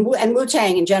organization and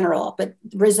Wu-Tang in general, but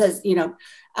RZA's,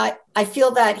 I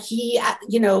feel that he,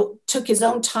 took his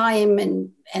own time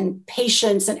and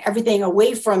patience and everything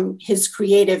away from his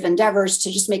creative endeavors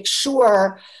to just make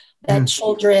sure that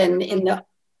children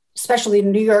especially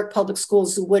in New York public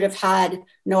schools who would have had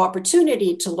no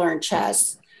opportunity to learn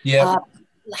chess,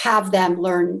 have them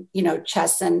learn,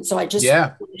 chess. And so I just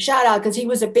shout out because he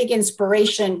was a big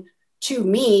inspiration to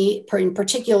me in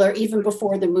particular, even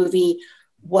before the movie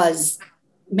was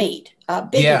made,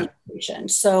 big inspiration.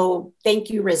 So thank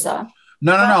you, Riza.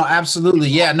 No, absolutely.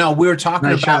 Yeah, no, we were talking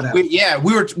Nice about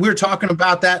we were talking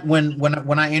about that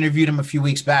when I interviewed him a few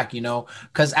weeks back, you know,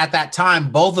 because at that time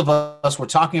both of us were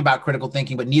talking about critical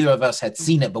thinking, but neither of us had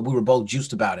seen it, but we were both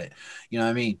juiced about it. You know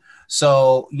what I mean?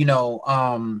 So, you know,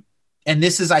 and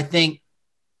this is, I think,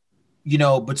 you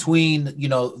know, between, you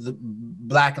know, the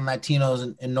Black and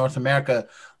Latinos in North America,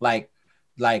 like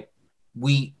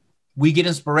we get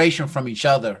inspiration from each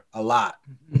other a lot.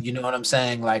 You know what I'm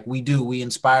saying? Like we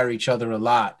inspire each other a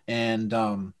lot. And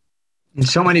in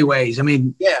so many ways. I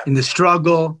mean, in the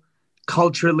struggle,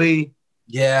 culturally.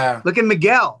 Yeah. Look at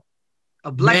Miguel,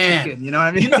 a black chicken, you know what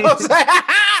I mean? You know what I'm saying?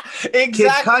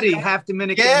 Exactly. Kid Cudi, half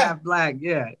Dominican, half black.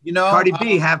 Yeah. You know, Cardi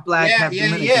B, half black, half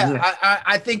Dominican. Yeah.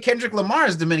 I think Kendrick Lamar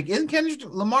is Dominican. Isn't Kendrick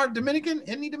Lamar Dominican?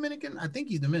 Isn't he Dominican? I think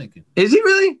he's Dominican. Is he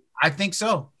really? I think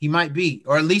so. He might be,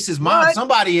 or at least his mom. What?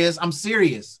 Somebody is. I'm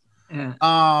serious. Yeah.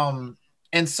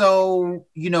 And so,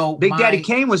 you know, Big Daddy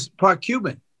Kane was part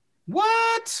Cuban.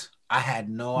 What? I had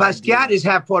no idea. Basquiat is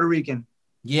half Puerto Rican.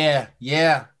 Yeah.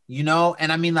 You know,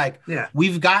 and I mean, like,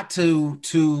 we've got to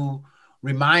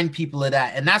remind people of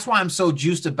that. And that's why I'm so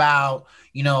juiced about,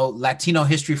 you know, Latino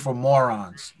history for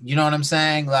morons. You know what I'm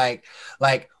saying? Like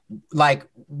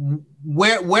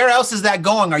where else is that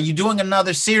going? Are you doing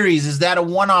another series? Is that a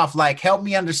one-off? Like, help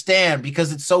me understand,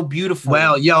 because it's so beautiful.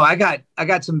 Well, yo, I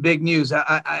got some big news.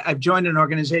 I've joined an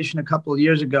organization a couple of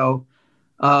years ago,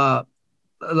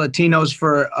 Latinos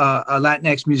for a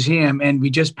Latinx Museum, and we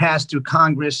just passed through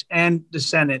Congress and the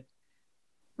Senate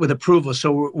with approval.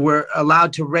 So we're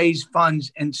allowed to raise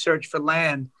funds and search for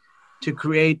land to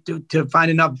create, to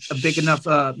find a big enough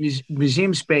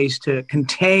museum space to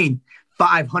contain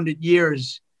 500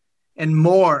 years and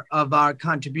more of our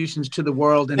contributions to the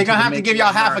world. And they're gonna have to give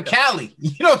y'all half of Cali.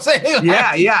 You know what I'm saying?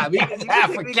 Yeah. We can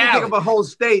pick up a whole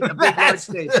state, a big large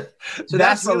state. So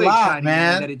that's really a lot, exciting,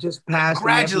 man. That it just passed.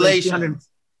 Congratulations.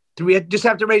 We just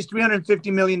have to raise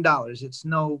 $350 million. It's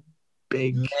no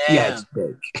big. Man. Yeah, it's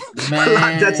big.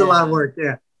 Man. That's a lot of work.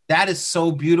 Yeah. That is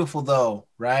so beautiful, though,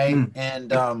 right?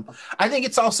 And I think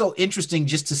it's also interesting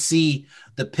just to see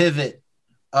the pivot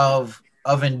of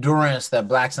endurance that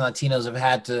Blacks and Latinos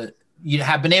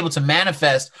have been able to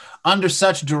manifest under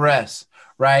such duress,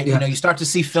 right? Yeah. You know, you start to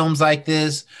see films like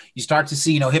this. You start to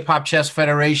see, you know, Hip Hop Chess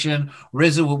Federation,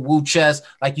 RZA with Wu Chess.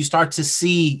 Like, you start to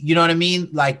see, you know what I mean?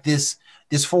 Like this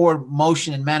forward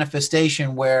motion and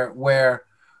manifestation where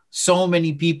so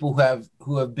many people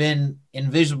who have been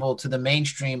invisible to the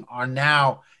mainstream are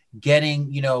now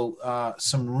getting, you know,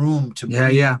 some room to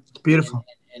breathe. Yeah, it's beautiful.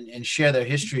 And share their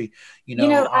history, you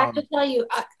know. I have to tell you,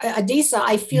 Adisa,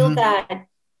 I feel that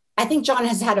I think John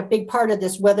has had a big part of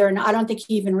this, whether or not, I don't think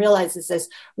he even realizes this.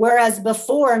 Whereas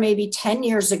before, maybe 10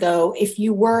 years ago, if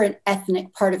you were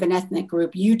part of an ethnic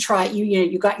group, you got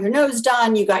your nose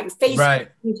done, you got your face, right.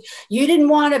 You didn't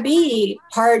want to be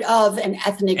part of an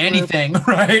ethnic anything, group.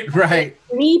 Right.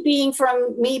 Me being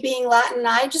Latin,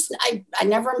 I just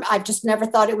never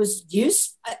thought it was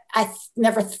I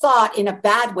never thought in a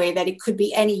bad way that it could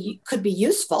be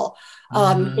useful.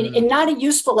 And not a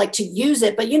useful, like to use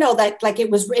it, but you know, that like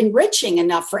it was enriching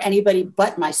enough for anybody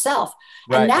but myself.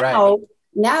 Right, and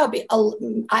now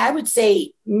I would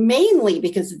say mainly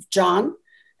because of John,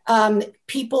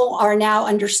 people are now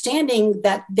understanding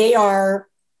that they are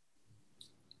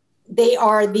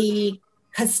the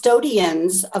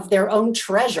custodians of their own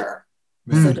treasure,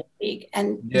 so to speak.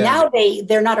 And now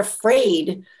they're not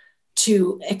afraid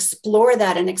to explore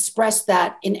that and express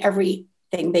that in everything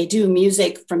they do,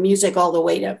 from music all the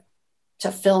way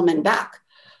to film and back.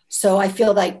 So I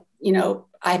feel like, you know,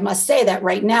 I must say that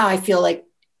right now, I feel like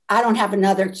I don't have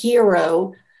another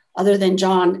hero other than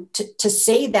John to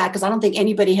say that, because I don't think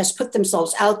anybody has put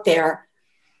themselves out there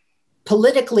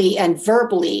politically and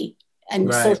verbally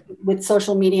and with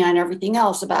social media and everything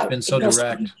else about been so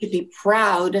direct. To be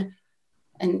proud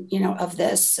and, you know, of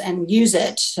this and use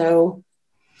it. So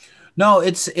no,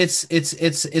 it's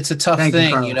a tough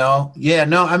thing, you know? Yeah,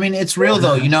 no, I mean, it's real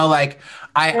though, you know, like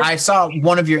I saw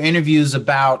one of your interviews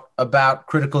about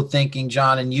critical thinking,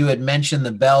 John, and you had mentioned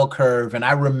the bell curve. And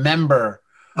I remember,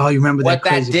 you remember what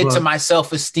that did to my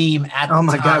self-esteem at the time. Oh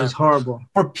my God, it was horrible.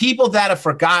 For people that have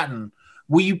forgotten,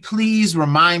 will you please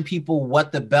remind people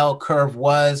what the bell curve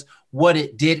was, what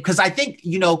it did? Because I think,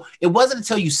 you know, it wasn't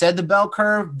until you said the bell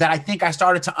curve that I think I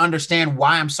started to understand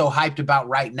why I'm so hyped about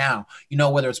right now. You know,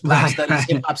 whether it's Black studies,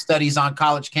 hip hop studies on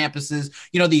college campuses,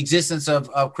 you know, the existence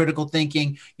of critical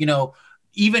thinking, you know,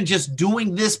 even just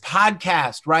doing this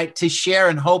podcast, right, to share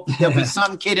and hope that there'll be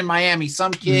some kid in Miami,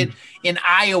 some kid in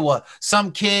Iowa,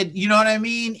 some kid, you know what I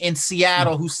mean, in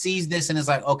Seattle who sees this and is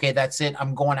like, okay, that's it,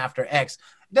 I'm going after X.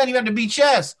 It doesn't even have to be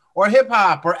chess. or hip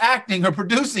hop or acting or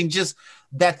producing, just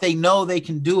that they know they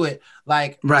can do it.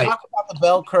 Like, right. Talk about the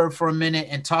bell curve for a minute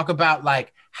and talk about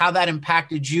like how that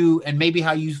impacted you and maybe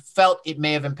how you felt it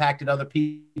may have impacted other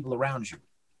people around you.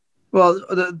 Well,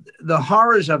 the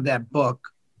horrors of that book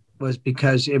was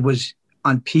because it was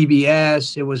on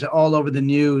PBS, it was all over the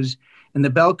news, and the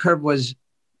bell curve was,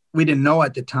 we didn't know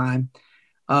at the time,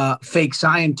 fake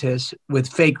scientists with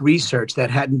fake research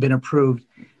that hadn't been approved.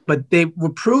 But they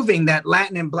were proving that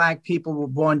Latin and Black people were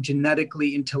born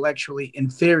genetically, intellectually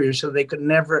inferior, so they could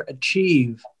never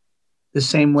achieve the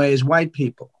same way as white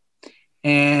people.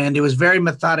 And it was very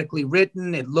methodically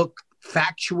written. It looked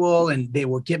factual, and they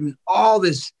were given all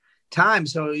this time.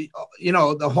 So, you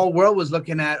know, the whole world was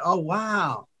looking at, oh,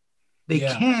 wow, they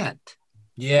can't.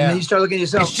 Yeah. And then you start looking at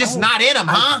yourself. It's just not in them,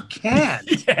 huh? I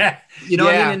can't. Yeah. You know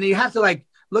what I mean? And you have to like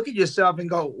look at yourself and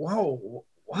go, whoa,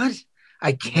 what?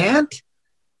 I can't?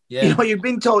 Yeah. You know, you're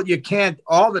being told you can't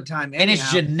all the time. Anyhow. And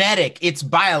it's genetic. It's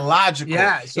biological.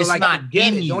 Yeah. So it's like, not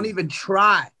in you. Don't even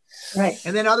try. Right.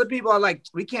 And then other people are like,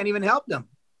 we can't even help them.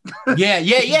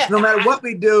 Yeah. No matter what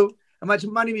we do, how much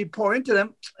money we pour into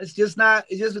them, it's just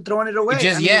throwing it away.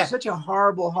 It's such a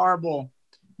horrible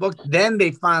book. Then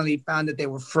they finally found that they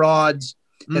were frauds,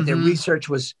 that their research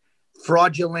was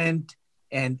fraudulent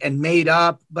and made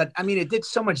up. But I mean, it did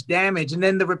so much damage. And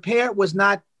then the repair was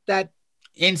not that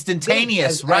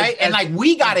instantaneous, right? And like,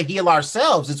 we got to heal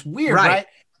ourselves. It's weird, right?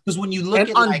 Because when you look and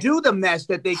at undo the mess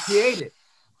that they created.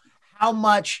 How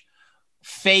much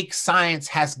fake science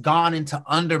has gone into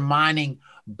undermining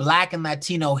Black and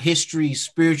Latino history,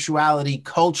 spirituality,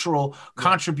 cultural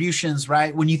contributions,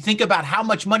 right? When you think about how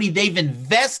much money they've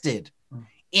invested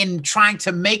in trying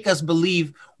to make us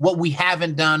believe what we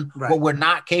haven't done, what we're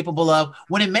not capable of,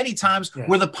 when in many times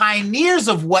we're the pioneers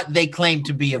of what they claim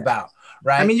to be about,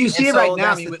 right? I mean, you see it right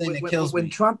now. I mean, when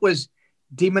Trump was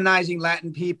demonizing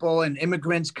Latin people and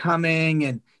immigrants coming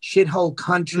and shithole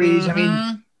countries, I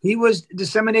mean, he was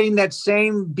disseminating that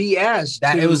same BS.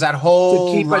 It was that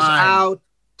whole to keep line. Us out,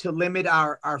 to limit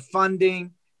our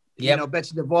funding. You know,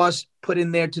 Betsy DeVos put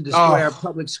in there to destroy our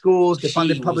public schools, to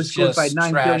fund the public schools by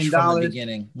 $9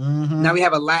 billion. Now we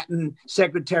have a Latin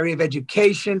Secretary of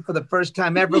Education for the first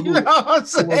time ever who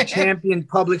will champion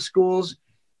public schools,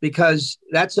 because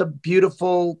that's a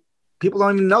beautiful, people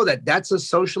don't even know that. That's a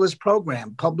socialist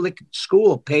program, public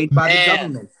school paid by the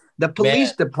government, the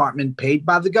police department paid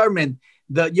by the government,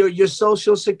 your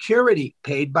Social Security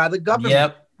paid by the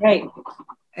government. Right.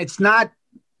 It's not.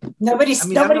 Nobody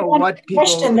wants to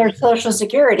question their Social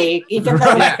Security, even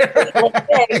though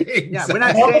we're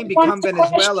not saying become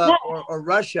Venezuela or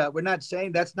Russia. We're not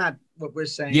saying, that's not what we're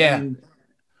saying. Yeah. I mean,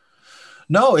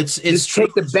 no, it's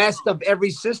take the best of every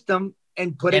system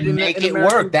and put it in, make in it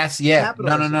American work. That's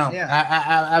capitalism. No.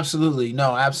 Absolutely.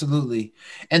 No, absolutely.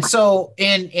 And so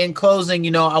in closing, you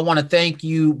know, I want to thank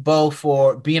you both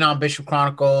for being on Bishop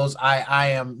Chronicles.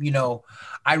 I am, you know,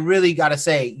 I really got to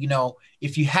say, you know,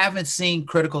 if you haven't seen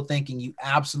Critical Thinking, you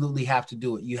absolutely have to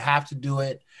do it. You have to do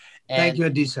it. And, thank you,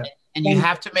 Adisa. And you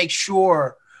have to make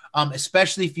sure,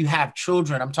 especially if you have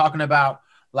children, I'm talking about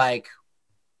like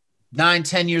 9,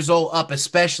 10 years old up,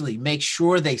 especially, make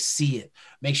sure they see it.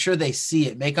 Make sure they see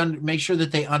it. Make sure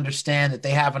that they understand that they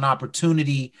have an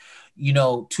opportunity, you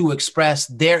know, to express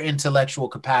their intellectual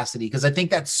capacity. Because I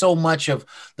think that's so much of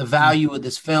the value of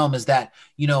this film is that,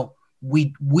 you know,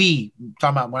 we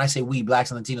talking about, when I say we,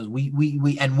 Blacks and Latinos,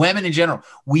 we and women in general,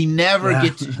 we never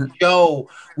get to show,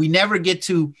 we never get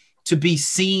to be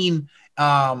seen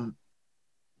and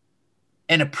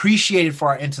appreciated for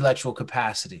our intellectual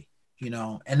capacity, you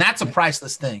know, and that's a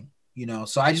priceless thing, you know.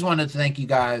 So I just wanted to thank you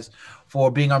guys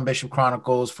for being on Bishop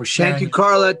Chronicles, for sharing. Thank you,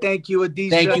 Carla. Thank you, Adisa.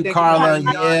 Thank you, Carla. Thank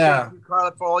you,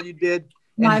 Carla, for all you did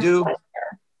and do.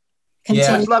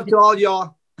 Much love to all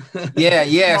y'all. Yeah.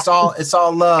 It's all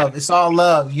love. It's all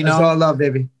love, you know. It's all love,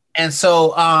 baby. And so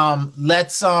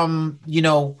let's you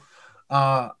know,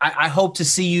 I hope to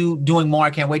see you doing more. I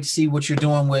can't wait to see what you're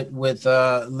doing with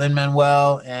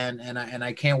Lin-Manuel, and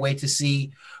I can't wait to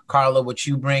see, Carla, what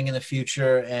you bring in the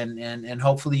future, and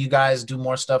hopefully you guys do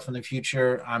more stuff in the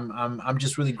future. I'm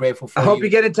just really grateful for you. I hope you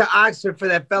get into Oxford for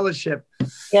that fellowship.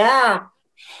 Yeah.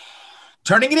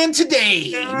 Turning it in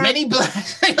today. Many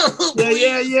Blacks. Yeah.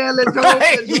 Let's go.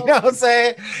 Right? You know what I'm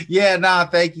saying? Yeah,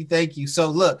 thank you.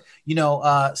 So look, you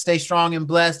know, stay strong and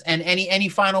blessed. And any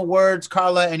final words,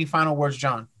 Carla? Any final words,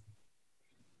 John?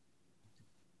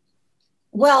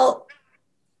 Well,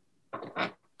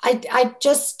 I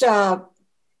just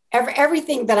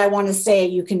everything that I want to say,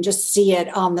 you can just see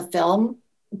it on the film.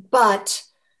 But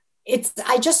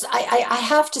I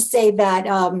have to say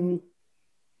that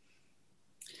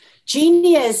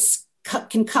genius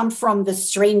can come from the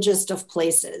strangest of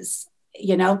places,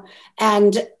 you know,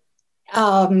 and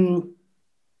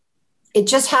it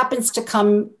just happens to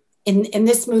come in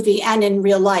this movie and in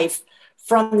real life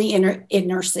from the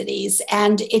inner cities.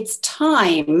 And it's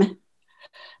time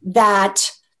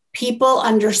that people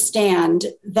understand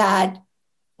that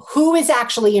who is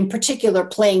actually in particular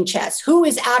playing chess, who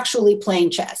is actually playing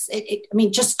chess. I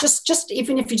mean, just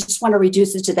even if you just want to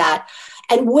reduce it to that,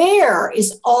 and where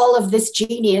is all of this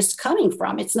genius coming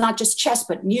from? It's not just chess,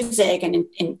 but music, and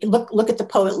look at the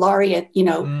poet laureate, you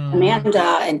know, Amanda,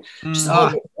 and just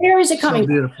where is it coming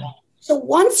from? So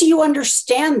once you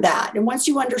understand that, and once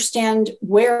you understand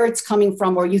where it's coming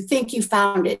from, or you think you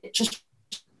found it, just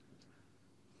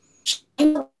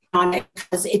on it,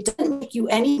 because it doesn't make you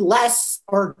any less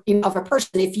or, you know, of a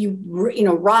person if you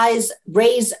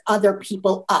raise other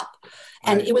people up.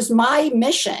 And it was my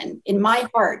mission in my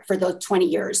heart for those 20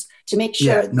 years to make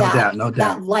sure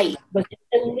that light was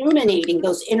illuminating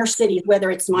those inner cities,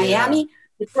 whether it's Miami,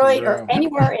 Detroit, or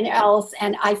anywhere else.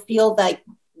 And I feel like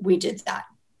we did that.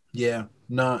 Yeah,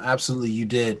 no, absolutely. You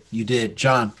did.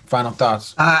 John, final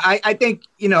thoughts. I think,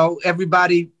 you know,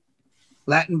 everybody,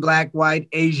 Latin, Black, white,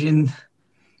 Asian,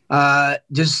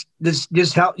 just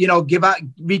help, you know,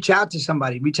 reach out to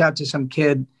somebody, reach out to some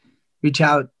kid, reach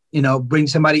out, you know, bring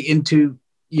somebody into,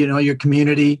 you know, your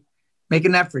community, make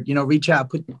an effort, you know, reach out,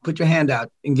 put your hand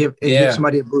out and give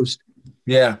somebody a boost.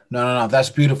 Yeah, no. That's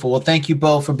beautiful. Well, thank you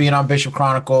both for being on Bishop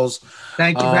Chronicles.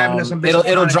 Thank you for having us on Bishop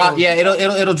Chronicles. Drop. Yeah,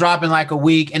 it'll drop in like a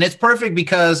week, and it's perfect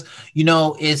because, you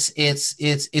know,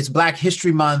 it's Black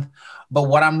History Month. But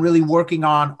what I'm really working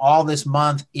on all this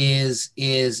month is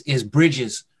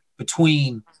bridges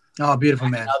between. Oh, beautiful,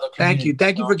 man. Thank you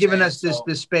for giving us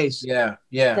this space. Yeah.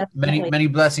 Many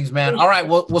blessings, man. All right,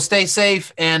 we'll stay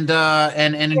safe and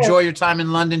enjoy your time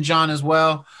in London, John, as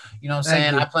well. You know what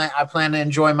I'm saying? I plan to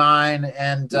enjoy mine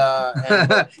and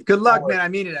good luck, man. I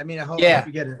mean it. I hope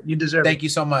you get it. You deserve it. Thank you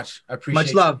so much. I appreciate it.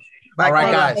 Much love. Bye, all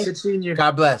right, guys. Good seeing you.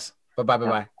 God bless.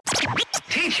 Bye.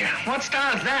 Teacher, what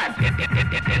style is that?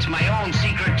 It's my own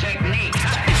secret technique.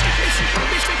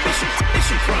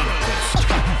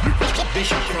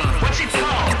 Bishop Chronicles. What's it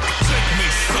called?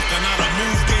 Checkmate, sucker, now the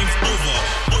move game's over.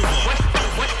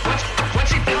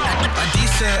 What's it called?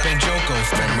 Adisa Benjoko.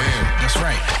 Man, that's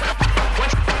right.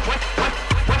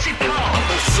 What's it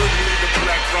called?